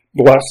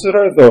 Blessed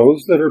are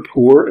those that are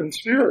poor in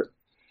spirit.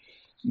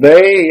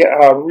 They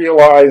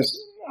realize,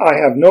 I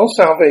have no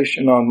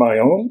salvation on my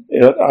own.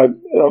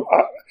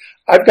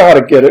 I've got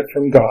to get it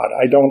from God.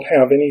 I don't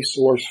have any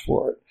source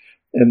for it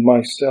in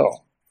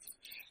myself.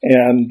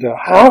 And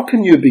how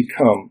can you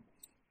become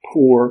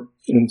poor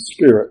in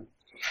spirit?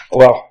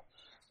 Well,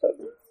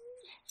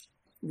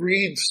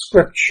 read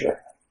Scripture.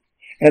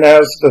 And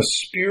as the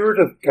Spirit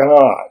of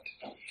God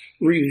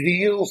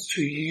reveals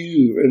to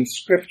you in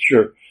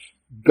Scripture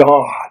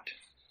God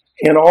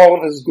in all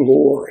of His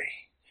glory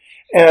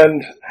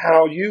and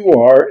how you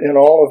are in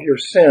all of your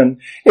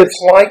sin,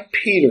 it's like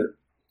Peter.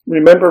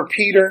 Remember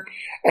Peter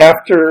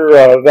after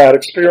that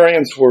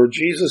experience where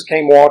Jesus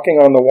came walking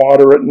on the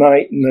water at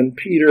night, and then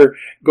Peter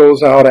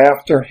goes out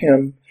after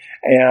him,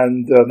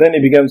 and then he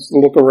begins to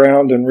look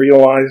around and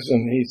realize,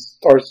 and he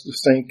starts to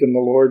sink, and the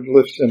Lord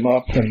lifts him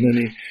up, and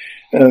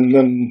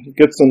then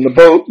gets in the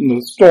boat, and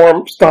the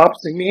storm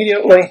stops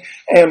immediately,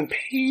 and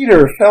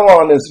Peter fell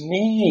on his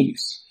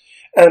knees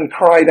and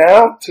cried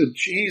out to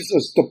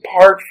Jesus,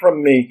 "Depart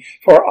from me,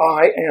 for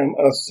I am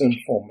a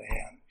sinful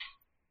man."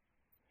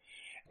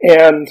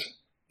 And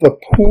the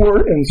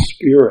poor in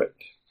spirit,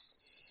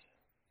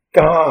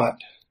 God,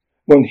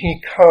 when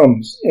He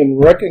comes in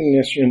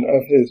recognition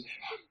of His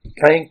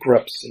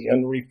bankruptcy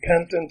and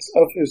repentance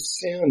of His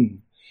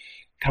sin,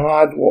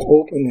 God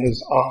will open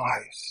His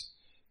eyes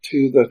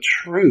to the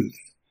truth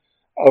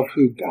of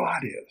who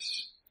God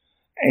is.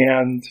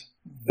 And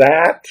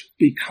that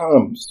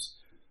becomes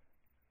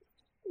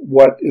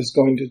what is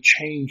going to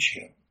change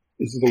him,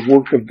 is the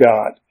work of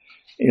God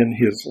in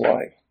his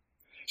life.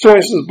 So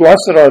he says,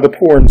 blessed are the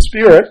poor in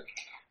spirit,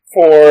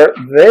 for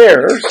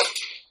theirs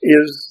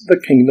is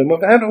the kingdom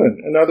of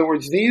heaven. In other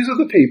words, these are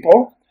the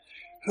people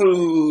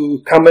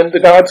who come into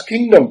God's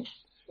kingdom,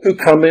 who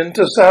come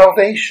into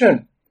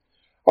salvation,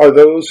 are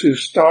those who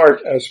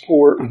start as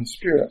poor in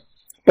spirit.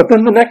 But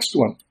then the next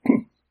one,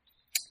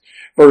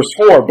 verse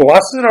 4,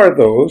 blessed are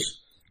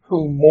those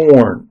who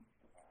mourn.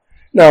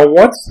 Now,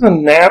 what's the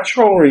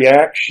natural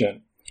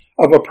reaction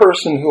of a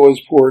person who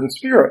is poor in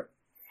spirit?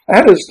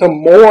 That is to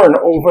mourn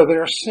over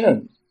their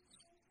sin.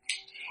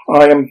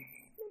 I am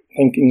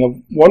thinking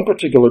of one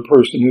particular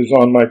person who's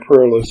on my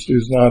prayer list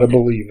who's not a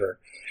believer,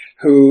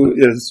 who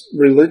is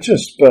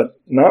religious but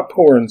not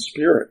poor in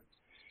spirit.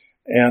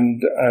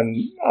 And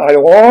I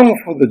long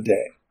for the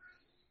day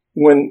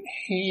when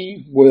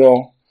he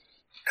will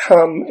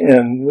come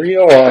and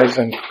realize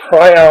and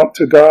cry out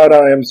to God,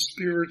 I am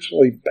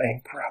spiritually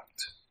bankrupt.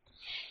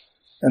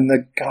 And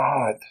that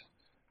God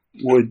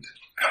would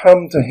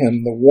come to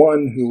him, the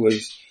one who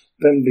is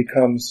then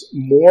becomes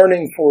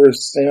mourning for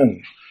his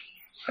sin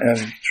and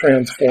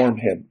transform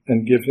him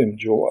and give him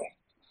joy.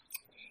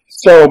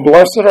 So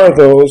blessed are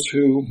those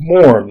who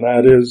mourn,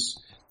 that is,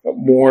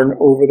 mourn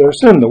over their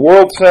sin. The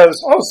world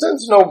says, oh,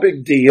 sin's no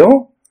big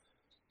deal.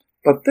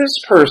 But this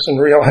person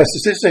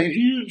realizes it's a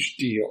huge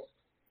deal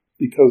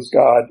because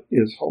God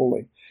is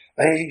holy.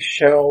 They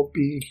shall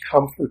be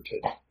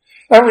comforted.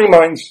 That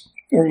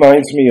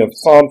reminds me of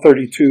Psalm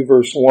 32,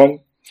 verse 1,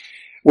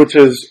 which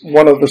is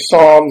one of the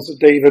Psalms that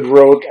David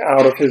wrote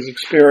out of his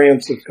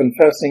experience of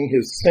confessing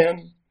his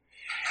sin.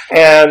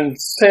 And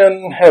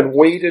sin had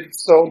weighted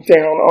so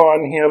down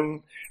on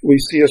him. We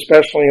see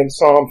especially in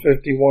Psalm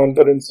 51,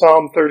 but in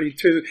Psalm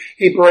 32,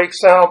 he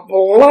breaks out,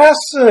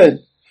 blessed,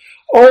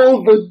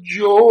 oh, the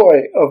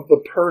joy of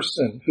the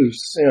person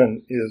whose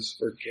sin is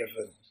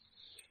forgiven.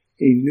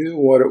 He knew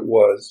what it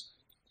was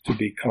to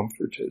be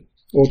comforted.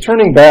 Well,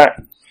 turning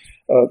back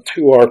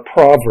to our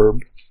proverb,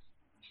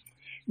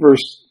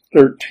 verse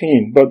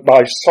 13, but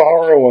by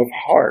sorrow of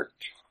heart,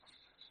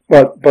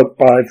 but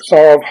by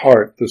sorrow of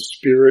heart, the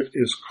spirit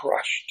is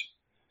crushed.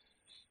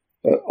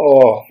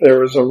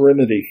 There is a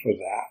remedy for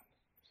that.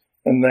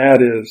 And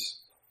that is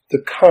to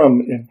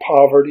come in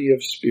poverty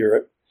of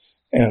spirit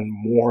and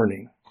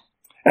mourning.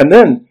 And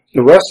then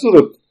the rest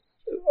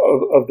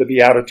of the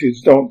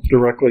Beatitudes don't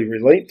directly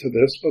relate to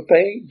this, but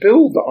they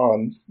build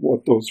on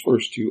what those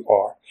first two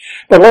are.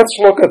 But let's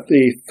look at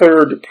the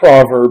third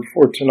proverb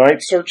for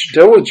tonight. Search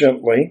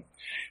diligently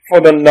for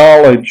the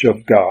knowledge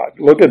of God.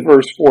 Look at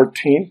verse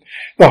 14.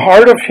 The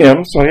heart of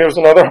him, so here's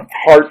another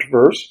heart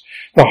verse.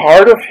 The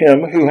heart of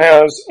him who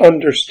has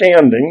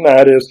understanding,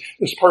 that is,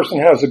 this person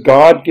has a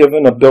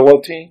God-given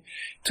ability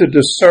to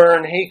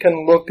discern. He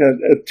can look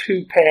at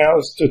two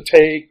paths to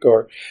take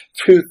or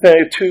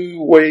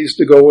two ways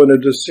to go in a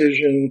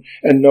decision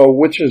and know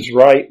which is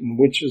right and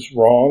which is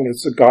wrong.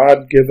 It's a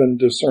God-given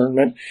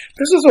discernment.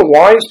 This is a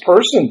wise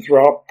person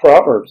throughout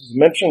Proverbs. It's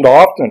mentioned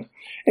often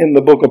in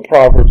the book of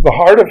Proverbs. The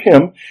heart of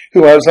him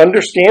who has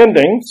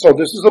understanding, so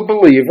this is a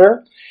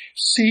believer,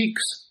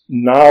 seeks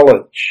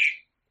knowledge.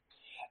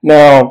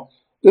 Now,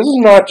 this is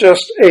not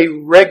just a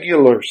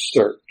regular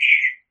search.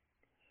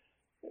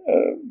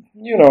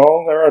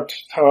 There are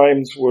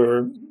times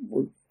where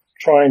we're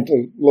trying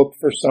to look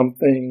for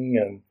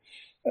something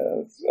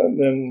and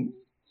then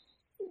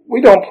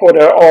we don't put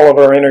all of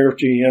our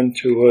energy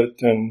into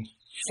it and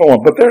so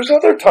on. But there's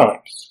other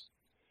times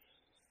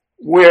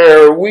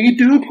where we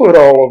do put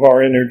all of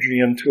our energy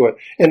into it.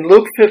 In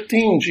Luke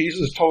 15,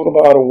 Jesus told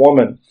about a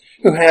woman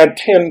who had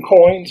 10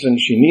 coins and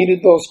she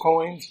needed those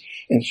coins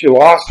and she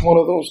lost one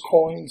of those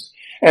coins.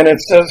 And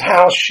it says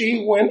how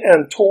she went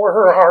and tore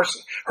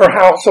her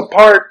house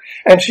apart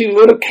and she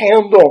lit a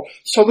candle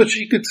so that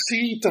she could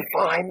see to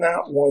find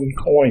that one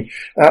coin.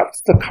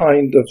 That's the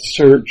kind of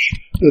search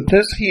that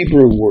this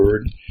Hebrew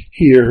word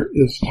here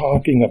is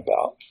talking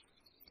about.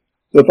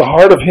 That the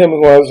heart of him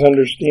who has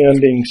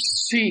understanding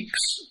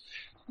seeks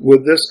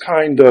with this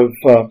kind of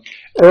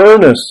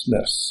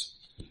earnestness,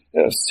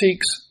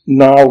 seeks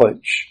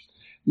knowledge.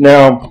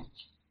 Now,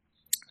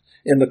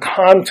 in the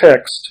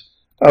context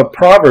of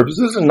Proverbs,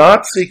 this is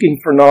not seeking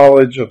for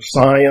knowledge of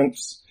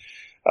science,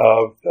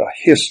 of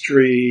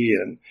history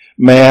and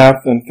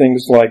math and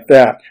things like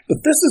that.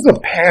 But this is a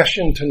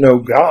passion to know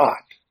God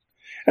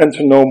and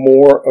to know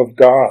more of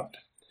God.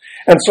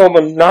 And so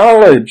the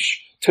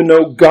knowledge to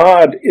know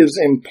God is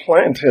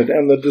implanted,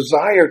 and the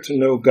desire to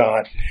know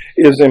God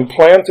is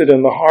implanted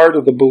in the heart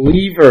of the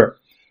believer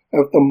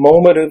at the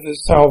moment of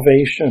his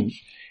salvation.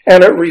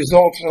 And it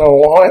results in a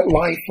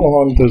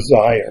lifelong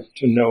desire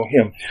to know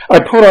him. I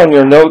put on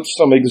your notes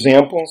some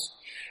examples.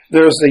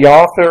 There's the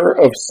author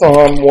of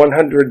Psalm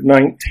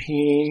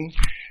 119.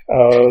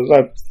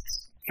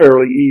 That's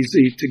fairly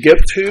easy to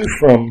get to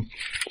from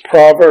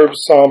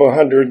Proverbs, Psalm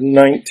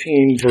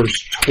 119,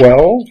 verse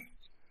 12.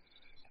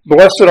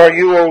 Blessed are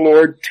you, O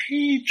Lord,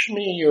 teach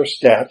me your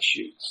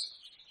statutes.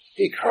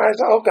 He cries,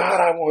 oh God,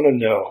 I want to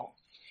know.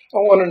 I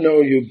want to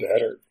know you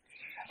better.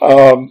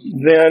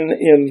 Then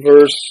in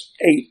verse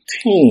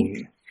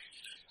 18,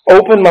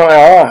 open my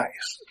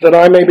eyes that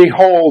I may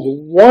behold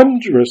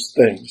wondrous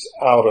things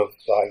out of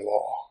thy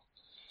law.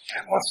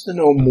 He wants to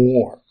know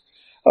more.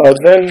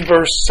 Then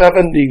verse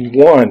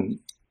 71,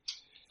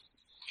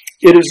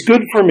 it is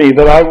good for me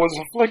that I was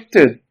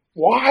afflicted.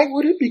 Why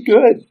would it be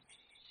good?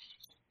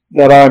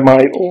 That I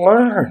might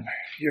learn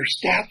your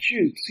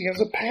statutes. He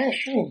has a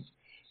passion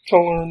to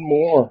learn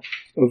more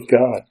of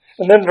God.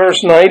 And then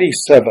verse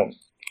 97,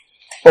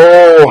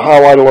 oh,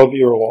 how I love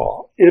your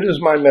law. It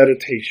is my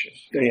meditation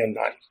day and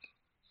night.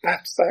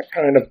 That's that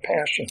kind of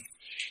passion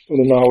for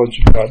the knowledge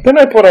of God. Then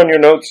I put on your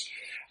notes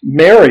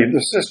Mary, the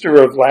sister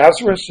of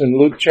Lazarus, in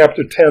Luke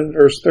chapter 10,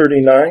 verse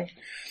 39.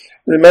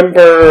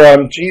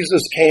 Remember,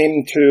 Jesus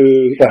came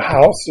to the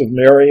house of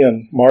Mary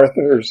and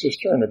Martha, her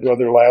sister, and her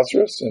brother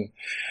Lazarus.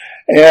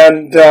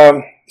 And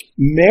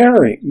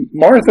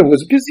Martha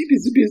was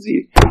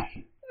busy.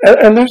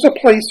 And there's a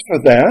place for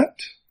that.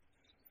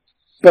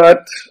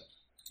 But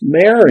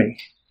Mary,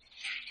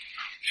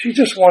 she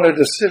just wanted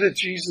to sit at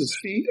Jesus'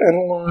 feet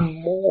and learn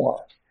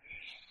more.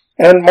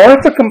 And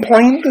Martha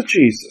complained to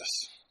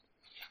Jesus.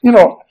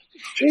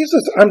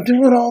 Jesus, I'm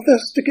doing all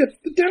this to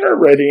get the dinner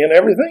ready and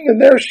everything, and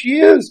there she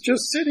is,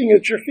 just sitting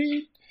at your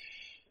feet.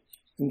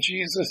 And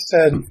Jesus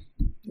said,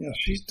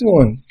 she's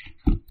doing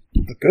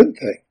the good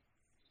thing.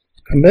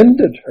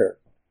 Commended her.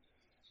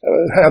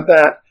 Had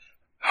that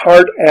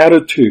heart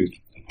attitude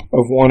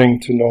of wanting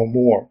to know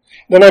more.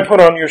 Then I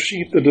put on your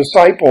sheet the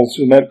disciples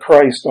who met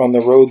Christ on the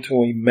road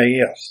to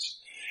Emmaus.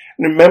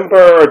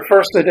 Remember, at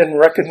first they didn't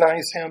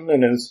recognize him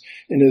in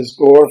his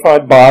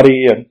glorified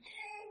body, and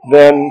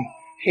then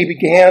he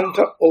began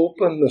to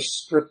open the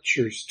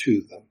scriptures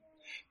to them,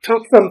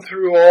 took them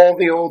through all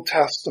the Old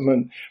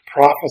Testament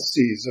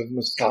prophecies of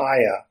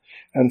Messiah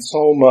and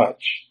so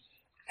much.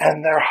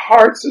 And their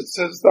hearts, it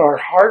says, our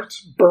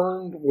hearts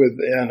burned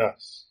within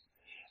us,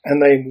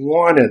 and they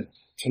wanted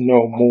to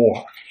know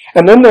more.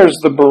 And then there's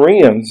the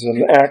Bereans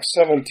in Acts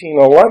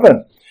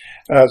 17:11,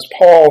 as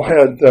Paul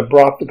had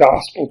brought the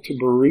gospel to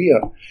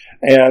Berea.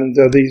 And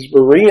these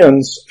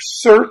Bereans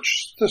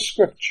searched the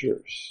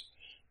scriptures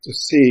to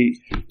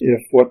see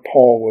if what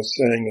Paul was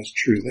saying is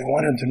true. They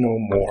wanted to know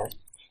more.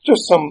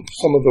 Just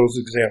some of those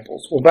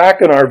examples. Well,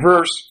 back in our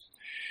verse,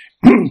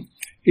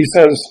 he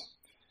says,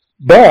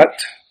 but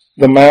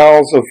the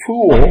mouths of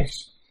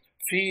fools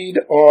feed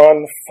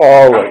on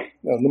folly.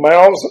 Now, the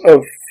mouths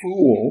of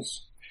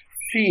fools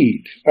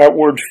feed. That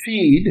word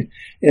feed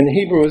in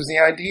Hebrew is the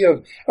idea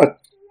of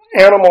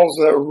animals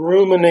that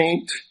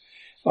ruminate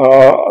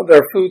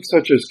their food,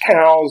 such as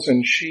cows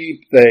and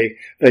sheep.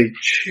 They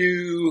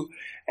chew,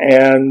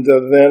 and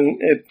then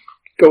it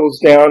goes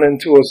down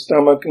into a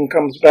stomach and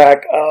comes back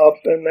up,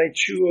 and they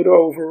chew it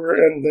over,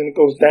 and then it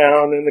goes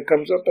down, and it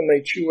comes up, and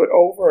they chew it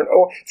over and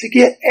over to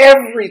get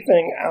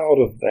everything out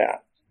of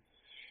that.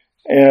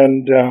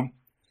 And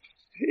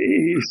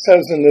he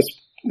says in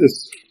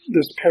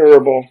this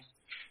parable,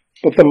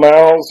 but the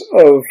mouths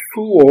of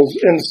fools,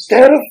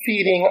 instead of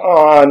feeding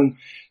on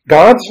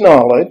God's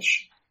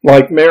knowledge,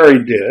 like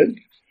Mary did,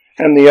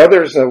 and the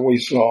others that we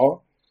saw,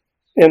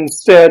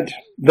 instead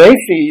they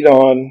feed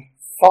on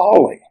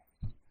folly.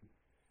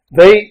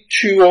 They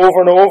chew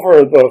over and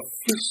over the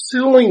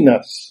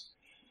silliness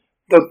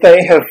that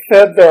they have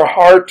fed their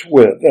heart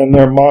with and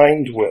their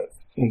mind with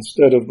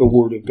instead of the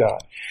Word of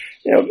God.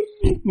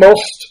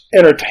 Most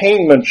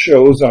entertainment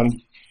shows on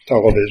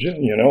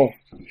television,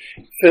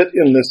 fit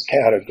in this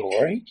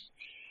category.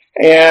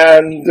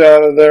 And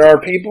there are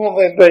people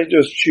that they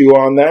just chew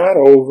on that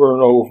over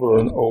and over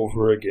and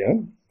over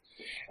again.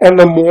 And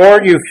the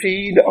more you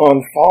feed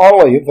on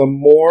folly, the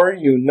more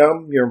you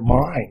numb your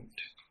mind.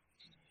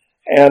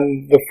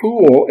 And the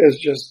fool is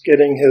just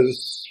getting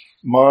his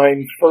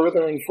mind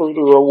further and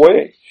further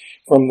away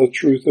from the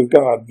truth of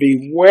God.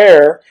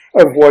 Beware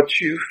of what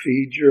you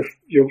feed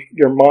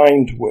your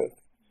mind with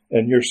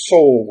and your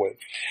soul with.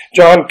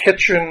 John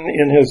Kitchen,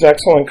 in his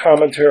excellent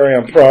commentary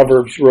on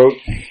Proverbs, wrote,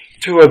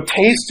 to have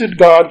tasted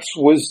God's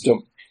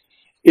wisdom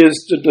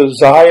is to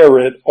desire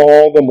it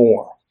all the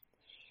more.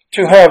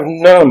 To have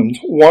numbed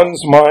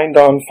one's mind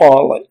on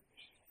folly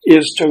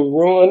is to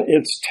ruin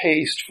its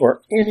taste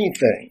for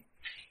anything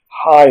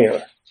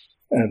higher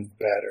and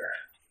better.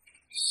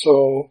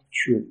 So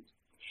true.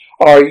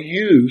 Are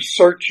you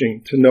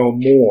searching to know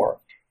more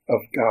of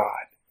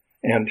God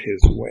and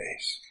His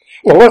ways?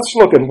 Well, let's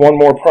look at one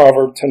more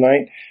proverb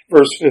tonight.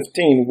 Verse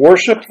 15,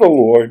 worship the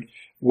Lord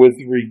with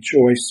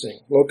rejoicing.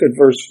 Look at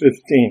verse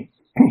 15.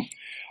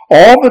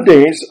 All the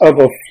days of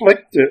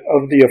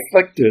the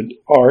afflicted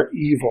are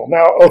evil.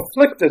 Now,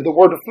 afflicted, the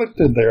word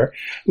afflicted there,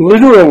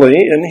 literally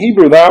in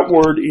Hebrew, that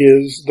word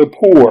is the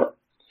poor.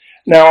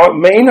 Now, it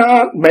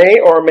may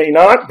or may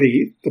not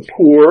be the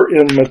poor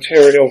in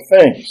material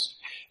things.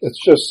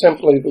 It's just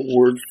simply the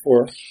word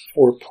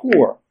for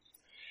poor.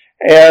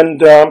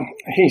 And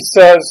he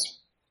says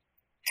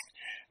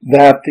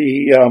that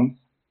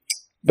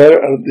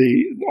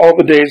all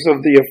the days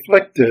of the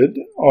afflicted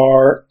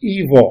are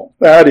evil.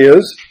 That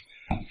is,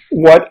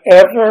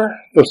 whatever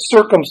the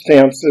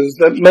circumstances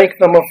that make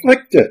them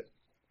afflicted.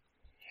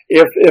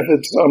 If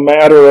it's a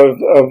matter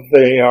of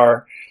they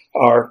are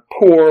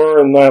poor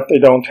and that they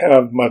don't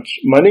have much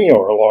money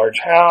or a large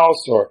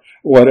house or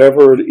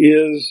whatever it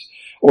is,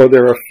 or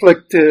they're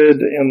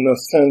afflicted in the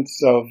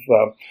sense of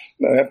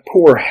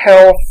poor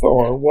health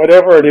or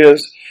whatever it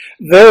is,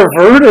 their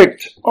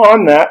verdict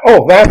on that,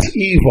 that's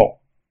evil.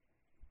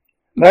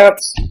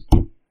 That's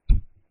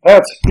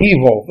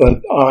evil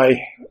that I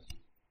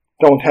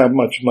don't have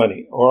much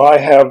money, or I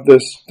have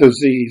this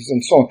disease,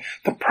 and so on.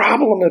 The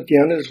problem,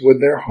 again, is with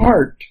their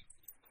heart.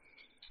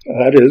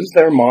 That is,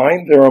 their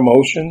mind, their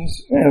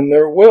emotions, and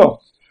their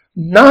will.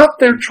 Not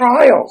their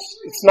trials.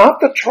 It's not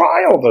the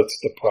trial that's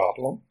the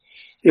problem.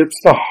 It's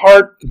the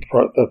heart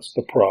that's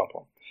the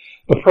problem.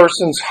 The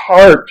person's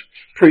heart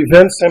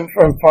prevents him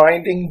from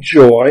finding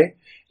joy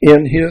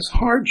in his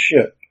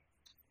hardship.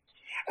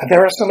 And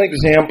there are some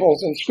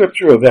examples in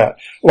Scripture of that,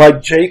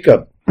 like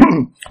Jacob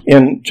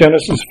in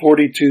Genesis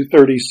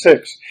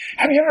 42:36.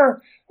 Have you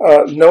ever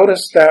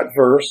noticed that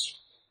verse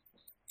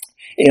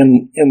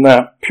in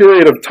that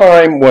period of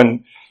time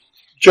when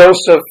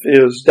Joseph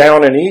is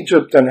down in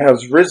Egypt and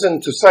has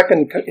risen to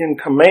second in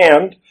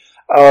command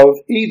of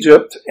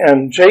Egypt,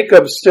 and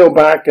Jacob's still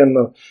back in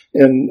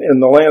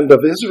the land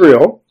of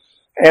Israel,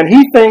 and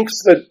he thinks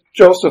that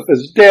Joseph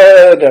is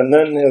dead, and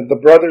then the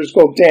brothers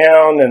go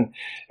down,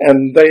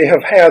 and they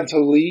have had to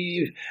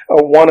leave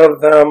one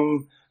of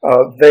them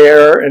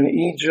there in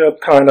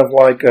Egypt, kind of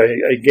like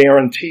a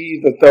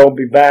guarantee that they'll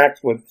be back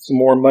with some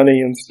more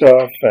money and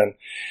stuff,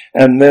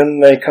 and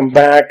then they come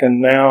back,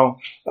 and now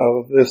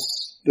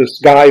this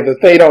guy that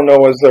they don't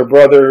know as their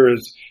brother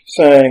is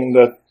saying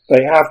that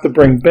they have to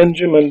bring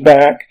Benjamin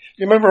back.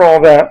 You remember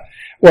all that?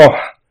 Well,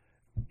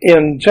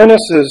 in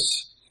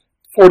Genesis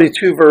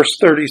 42 verse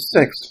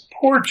 36,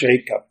 poor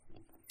Jacob,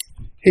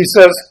 he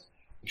says,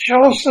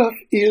 Joseph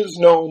is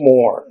no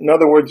more. In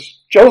other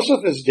words,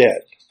 Joseph is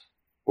dead.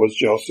 Was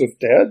Joseph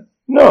dead?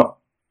 No.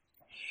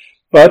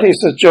 But he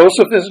says,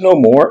 Joseph is no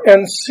more,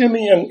 and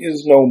Simeon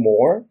is no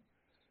more.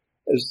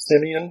 Is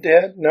Simeon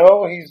dead?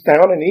 No, he's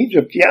down in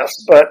Egypt,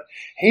 yes, but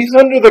he's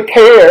under the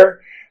care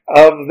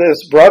of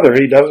this brother.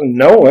 He doesn't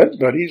know it,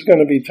 but he's going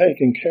to be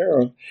taken care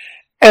of.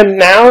 And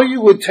now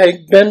you would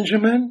take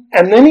Benjamin,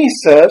 and then he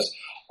says,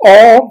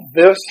 all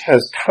this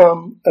has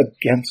come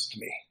against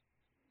me.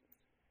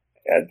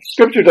 And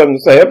Scripture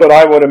doesn't say it, but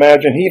I would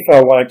imagine he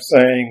felt like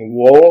saying,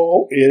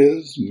 woe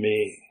is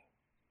me.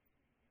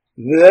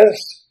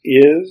 This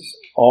is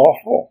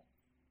awful.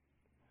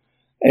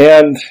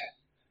 And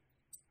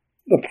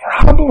the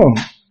problem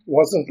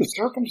wasn't the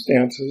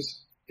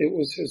circumstances, it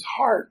was his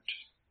heart.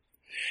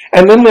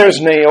 And then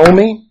there's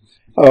Naomi,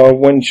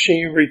 when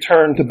she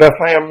returned to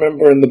Bethlehem.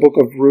 Remember in the book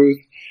of Ruth,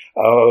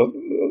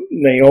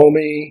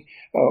 Naomi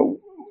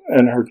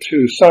and her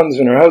two sons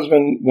and her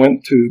husband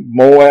went to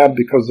Moab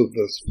because of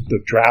the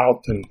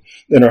drought, and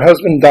then her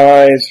husband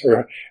dies,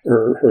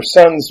 her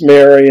sons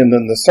marry, and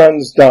then the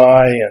sons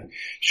die, and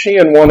she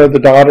and one of the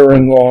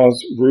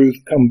daughter-in-laws, Ruth,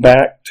 come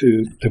back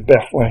to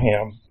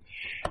Bethlehem.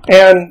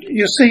 And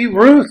you see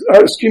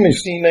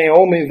see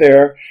Naomi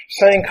there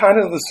saying kind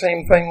of the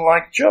same thing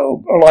like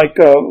Job, or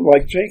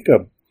like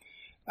Jacob.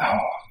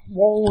 Oh,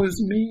 woe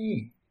is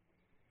me.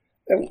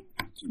 It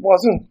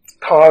wasn't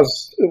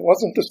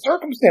the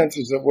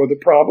circumstances that were the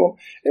problem.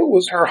 It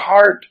was her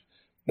heart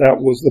that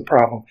was the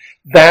problem.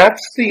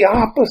 That's the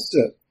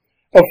opposite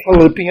of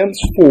Philippians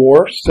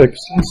 4, 6,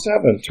 and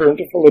 7. Turn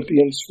to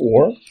Philippians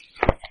 4,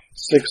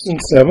 6,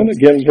 and 7.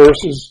 Again,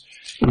 verses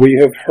we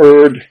have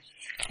heard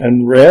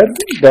and read,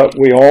 but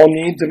we all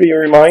need to be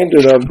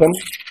reminded of them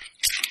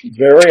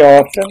very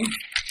often.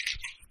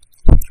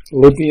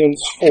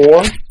 Philippians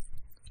 4,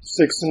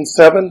 6, and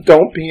 7.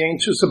 Don't be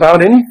anxious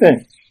about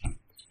anything,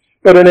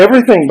 but in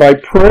everything by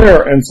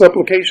prayer and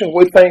supplication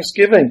with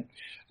thanksgiving,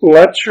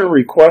 let your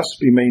requests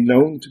be made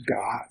known to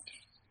God.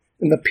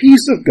 And the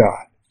peace of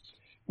God,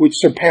 which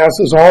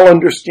surpasses all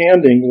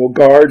understanding, will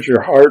guard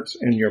your hearts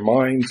and your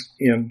minds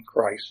in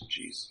Christ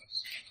Jesus.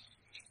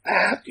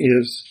 That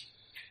is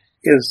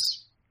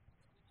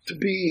to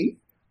be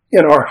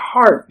in our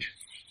heart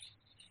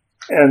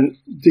and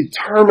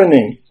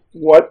determining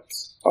what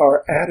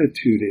our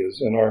attitude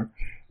is in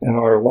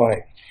our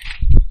life.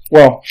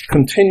 Well,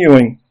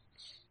 continuing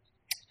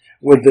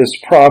with this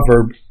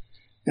proverb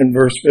in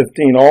verse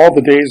 15, all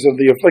the days of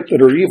the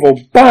afflicted are evil,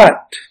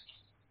 but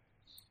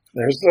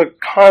there's the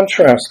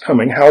contrast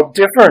coming. How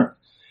different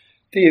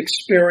the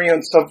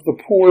experience of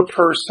the poor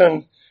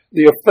person,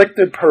 the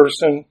afflicted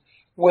person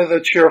with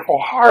a cheerful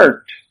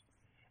heart,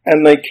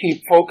 and they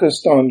keep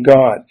focused on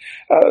God.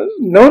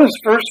 Notice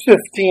verse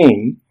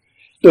 15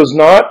 does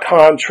not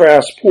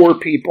contrast poor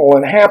people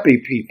and happy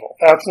people.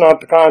 That's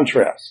not the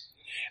contrast.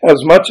 As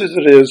much as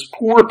it is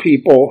poor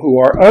people who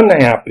are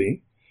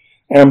unhappy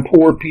and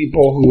poor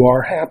people who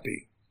are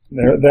happy.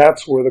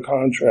 That's where the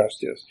contrast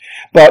is.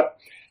 But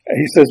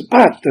he says,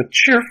 but the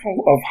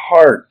cheerful of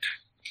heart,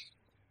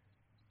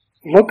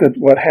 look at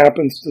what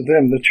happens to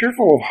them. The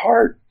cheerful of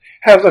heart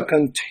has a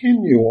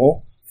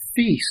continual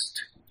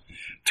feast.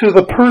 To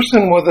the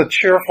person with a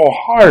cheerful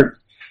heart,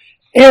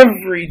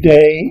 every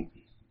day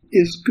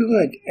is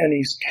good, and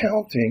he's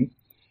counting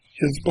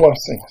his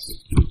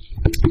blessings.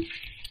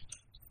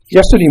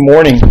 Yesterday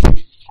morning,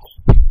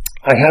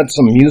 I had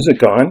some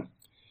music on,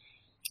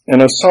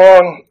 and a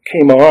song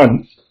came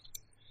on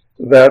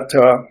that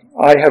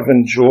I have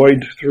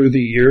enjoyed through the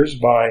years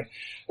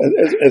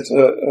it's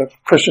a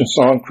Christian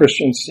song,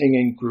 Christian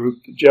singing group,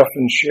 Jeff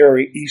and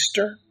Sherry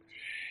Easter.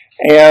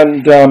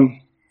 And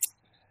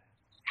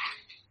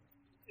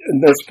in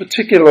this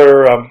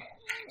particular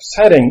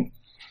setting,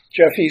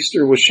 Jeff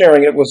Easter was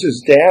sharing it was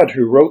his dad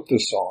who wrote the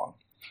song.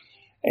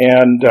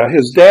 And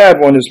his dad,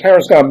 when his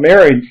parents got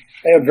married,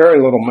 they had very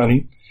little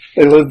money.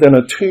 They lived in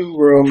a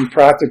 2-room,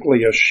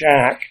 practically a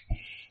shack,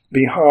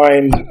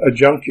 behind a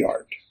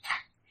junkyard.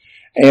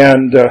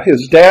 And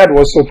his dad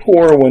was so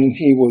poor when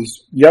he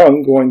was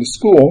young, going to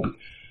school,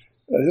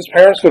 his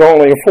parents could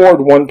only afford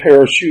 1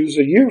 pair of shoes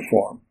a year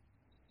for him.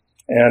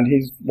 And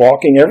he's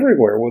walking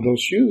everywhere with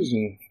those shoes,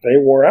 and they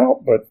wore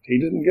out, but he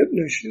didn't get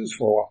new shoes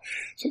for a while.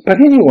 But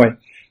anyway,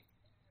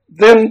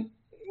 then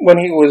when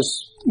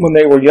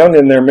they were young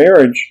in their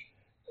marriage,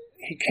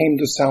 he came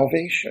to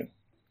salvation.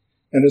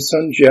 And his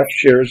son Jeff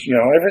shares,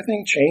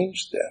 everything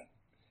changed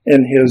then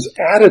in his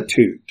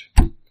attitude.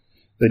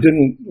 They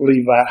didn't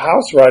leave that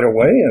house right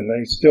away, and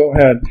they still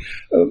had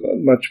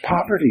much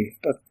poverty,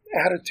 but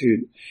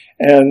attitude.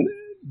 And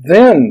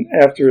then,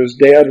 after his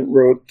dad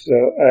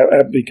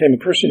became a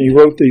Christian, he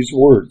wrote these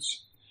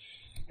words.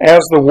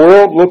 As the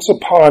world looks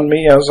upon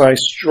me as I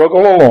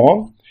struggle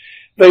along,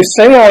 they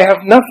say I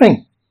have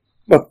nothing,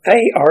 but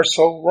they are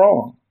so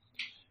wrong.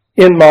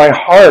 In my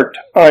heart,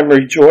 I'm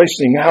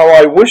rejoicing how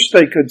I wish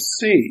they could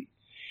see.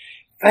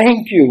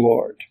 Thank you,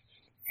 Lord,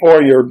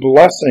 for your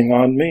blessing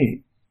on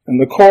me. And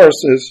the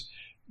chorus is,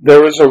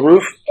 there is a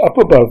roof up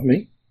above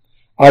me.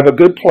 I have a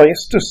good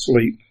place to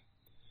sleep.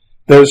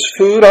 There's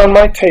food on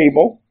my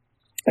table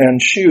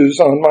and shoes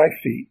on my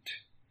feet.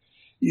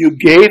 You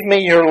gave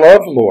me your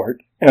love,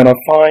 Lord, and a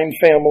fine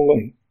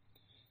family.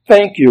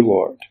 Thank you,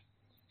 Lord,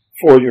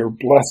 for your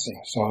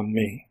blessings on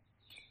me.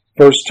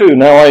 Verse 2,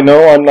 now I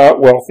know I'm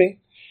not wealthy,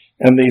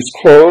 and these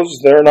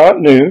clothes, they're not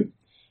new.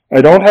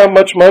 I don't have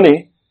much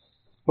money,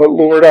 but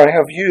Lord, I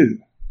have you.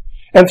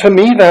 And to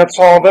me, that's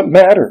all that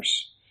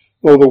matters,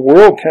 though the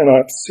world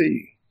cannot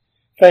see.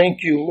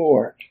 Thank you,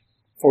 Lord,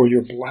 for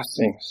your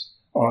blessings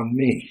on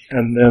me.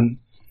 And then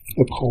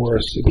the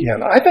chorus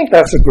again. I think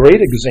that's a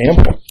great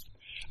example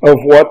of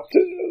what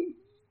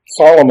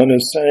Solomon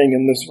is saying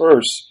in this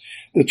verse.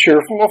 The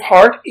cheerful of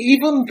heart,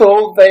 even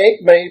though they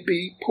may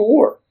be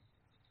poor,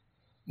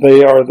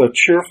 they are the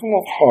cheerful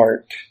of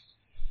heart.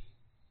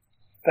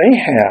 They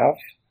have,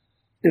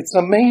 it's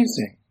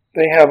amazing,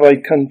 they have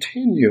a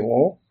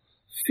continual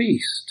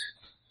feast.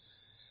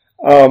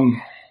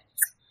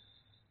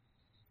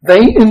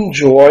 They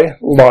enjoy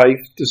life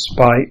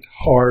despite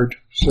hard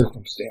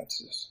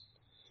circumstances.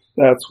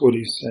 That's what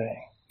he's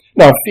saying.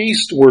 Now,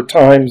 feasts were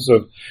times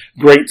of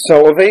great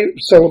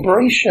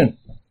celebration,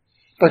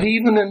 but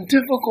even in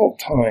difficult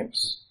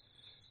times,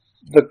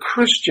 the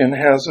Christian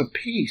has a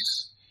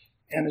peace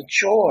and a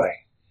joy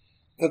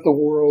that the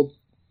world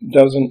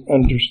doesn't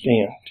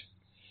understand.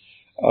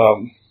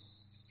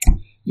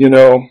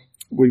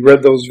 We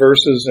read those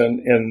verses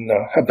in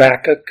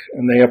Habakkuk,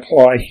 and they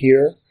apply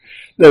here.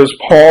 There's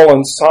Paul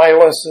and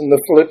Silas in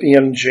the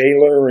Philippian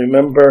jailer.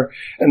 Remember,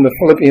 in the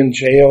Philippian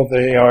jail,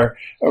 they are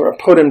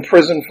put in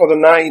prison for the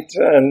night,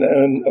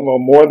 and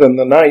more than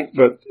the night,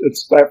 but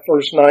it's that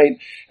first night,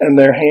 and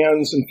their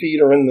hands and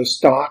feet are in the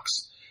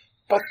stocks.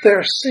 But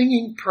they're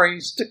singing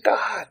praise to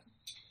God.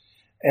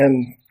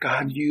 And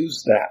God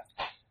used that.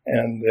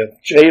 And the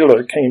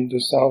jailer came to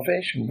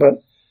salvation.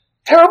 But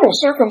terrible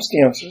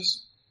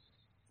circumstances.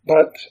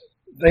 But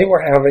they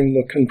were having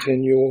the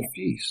continual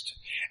feast.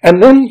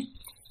 And then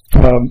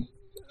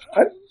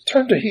I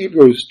turn to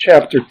Hebrews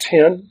chapter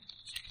 10.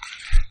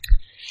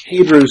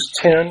 Hebrews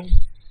 10.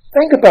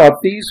 Think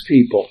about these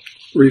people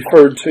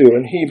referred to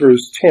in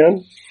Hebrews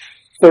 10,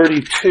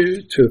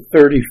 32 to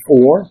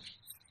 34.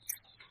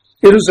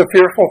 It is a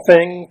fearful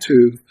thing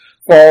to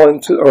fall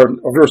into, or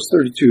verse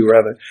 32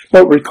 rather,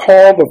 but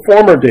recall the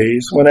former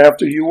days when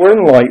after you were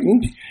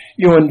enlightened,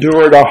 you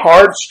endured a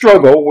hard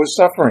struggle with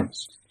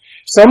sufferings,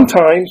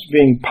 sometimes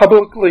being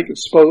publicly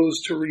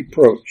exposed to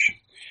reproach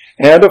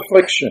and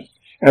affliction,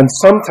 and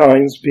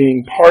sometimes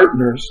being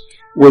partners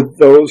with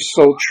those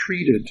so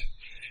treated.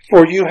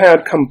 For you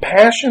had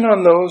compassion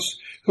on those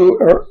who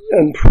are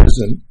in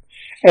prison,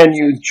 and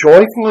you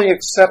joyfully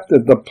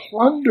accepted the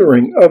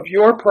plundering of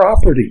your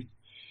property,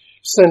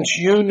 since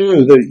you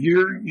knew that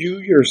you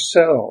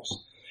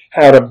yourselves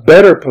had a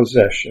better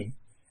possession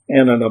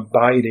and an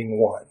abiding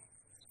one.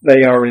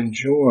 They are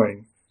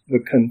enjoying the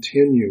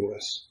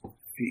continuous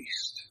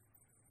feast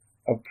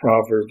of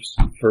Proverbs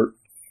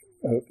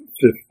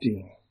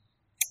 15.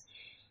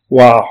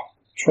 Wow,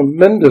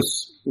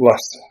 tremendous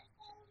lesson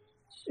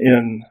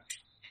in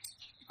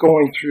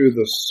going through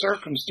the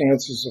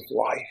circumstances of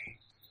life,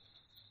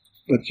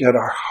 but yet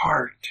our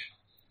heart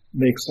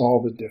makes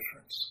all the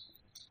difference.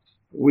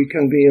 We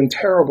can be in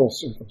terrible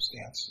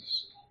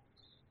circumstances,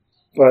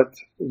 but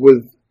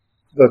with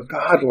the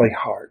godly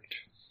heart,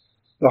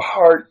 the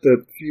heart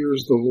that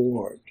fears the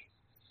Lord,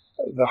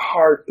 the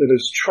heart that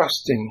is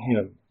trusting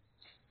Him,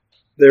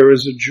 there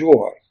is a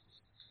joy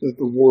that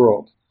the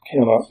world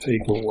cannot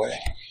take away.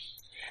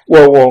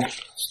 Well, we'll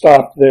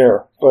stop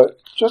there, but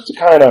just to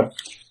kind of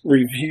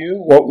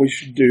review what we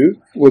should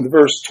do with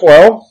verse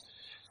 12.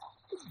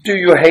 Do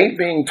you hate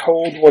being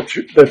told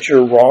that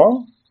you're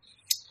wrong?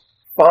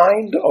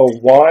 Find a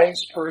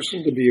wise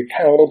person to be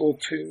accountable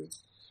to.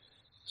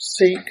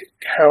 Seek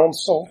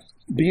counsel.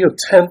 Be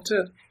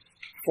attentive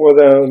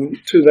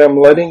to them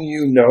letting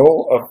you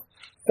know of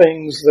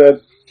things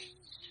that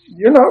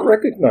you're not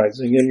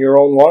recognizing in your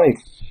own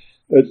life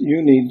that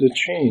you need to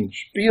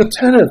change. Be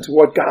attentive to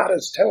what God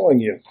is telling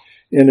you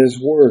in His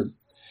Word.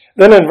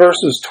 Then in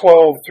verses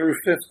 12 through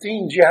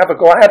 15, you have a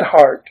glad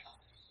heart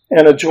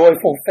and a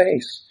joyful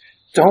face.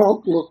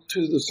 Don't look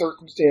to the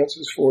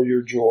circumstances for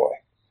your joy.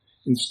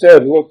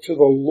 Instead, look to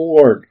the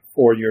Lord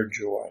for your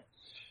joy.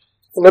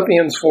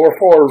 Philippians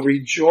 4:4,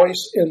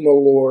 rejoice in the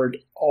Lord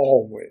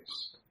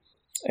always.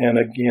 And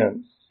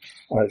again,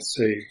 I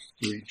say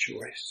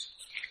rejoice.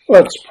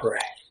 Let's pray.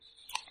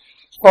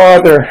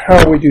 Father,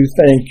 how we do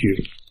thank you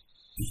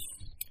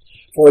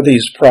for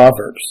these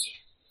Proverbs.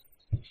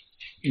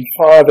 And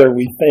Father,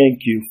 we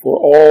thank you for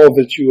all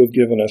that you have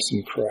given us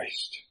in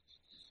Christ.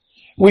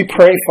 We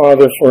pray,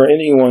 Father, for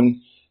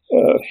anyone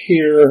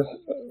here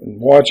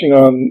watching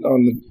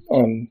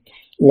online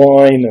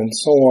and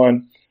so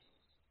on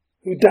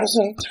who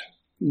doesn't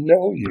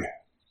know you,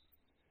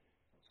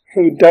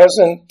 who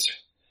doesn't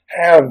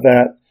have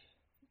that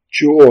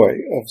joy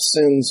of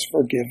sins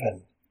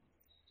forgiven.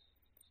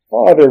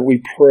 Father,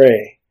 we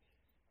pray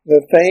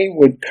that they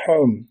would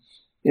come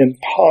in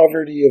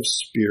poverty of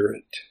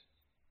spirit,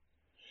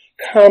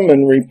 come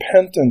in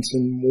repentance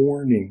and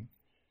mourning,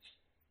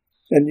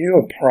 and you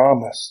have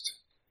promised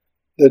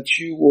that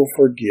you will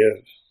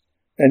forgive,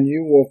 and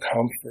you will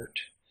comfort,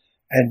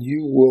 and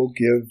you will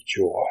give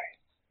joy.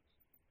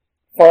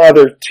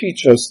 Father,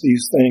 teach us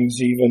these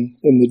things even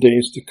in the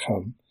days to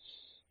come.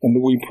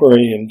 And we pray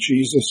in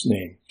Jesus'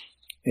 name.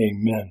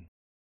 Amen.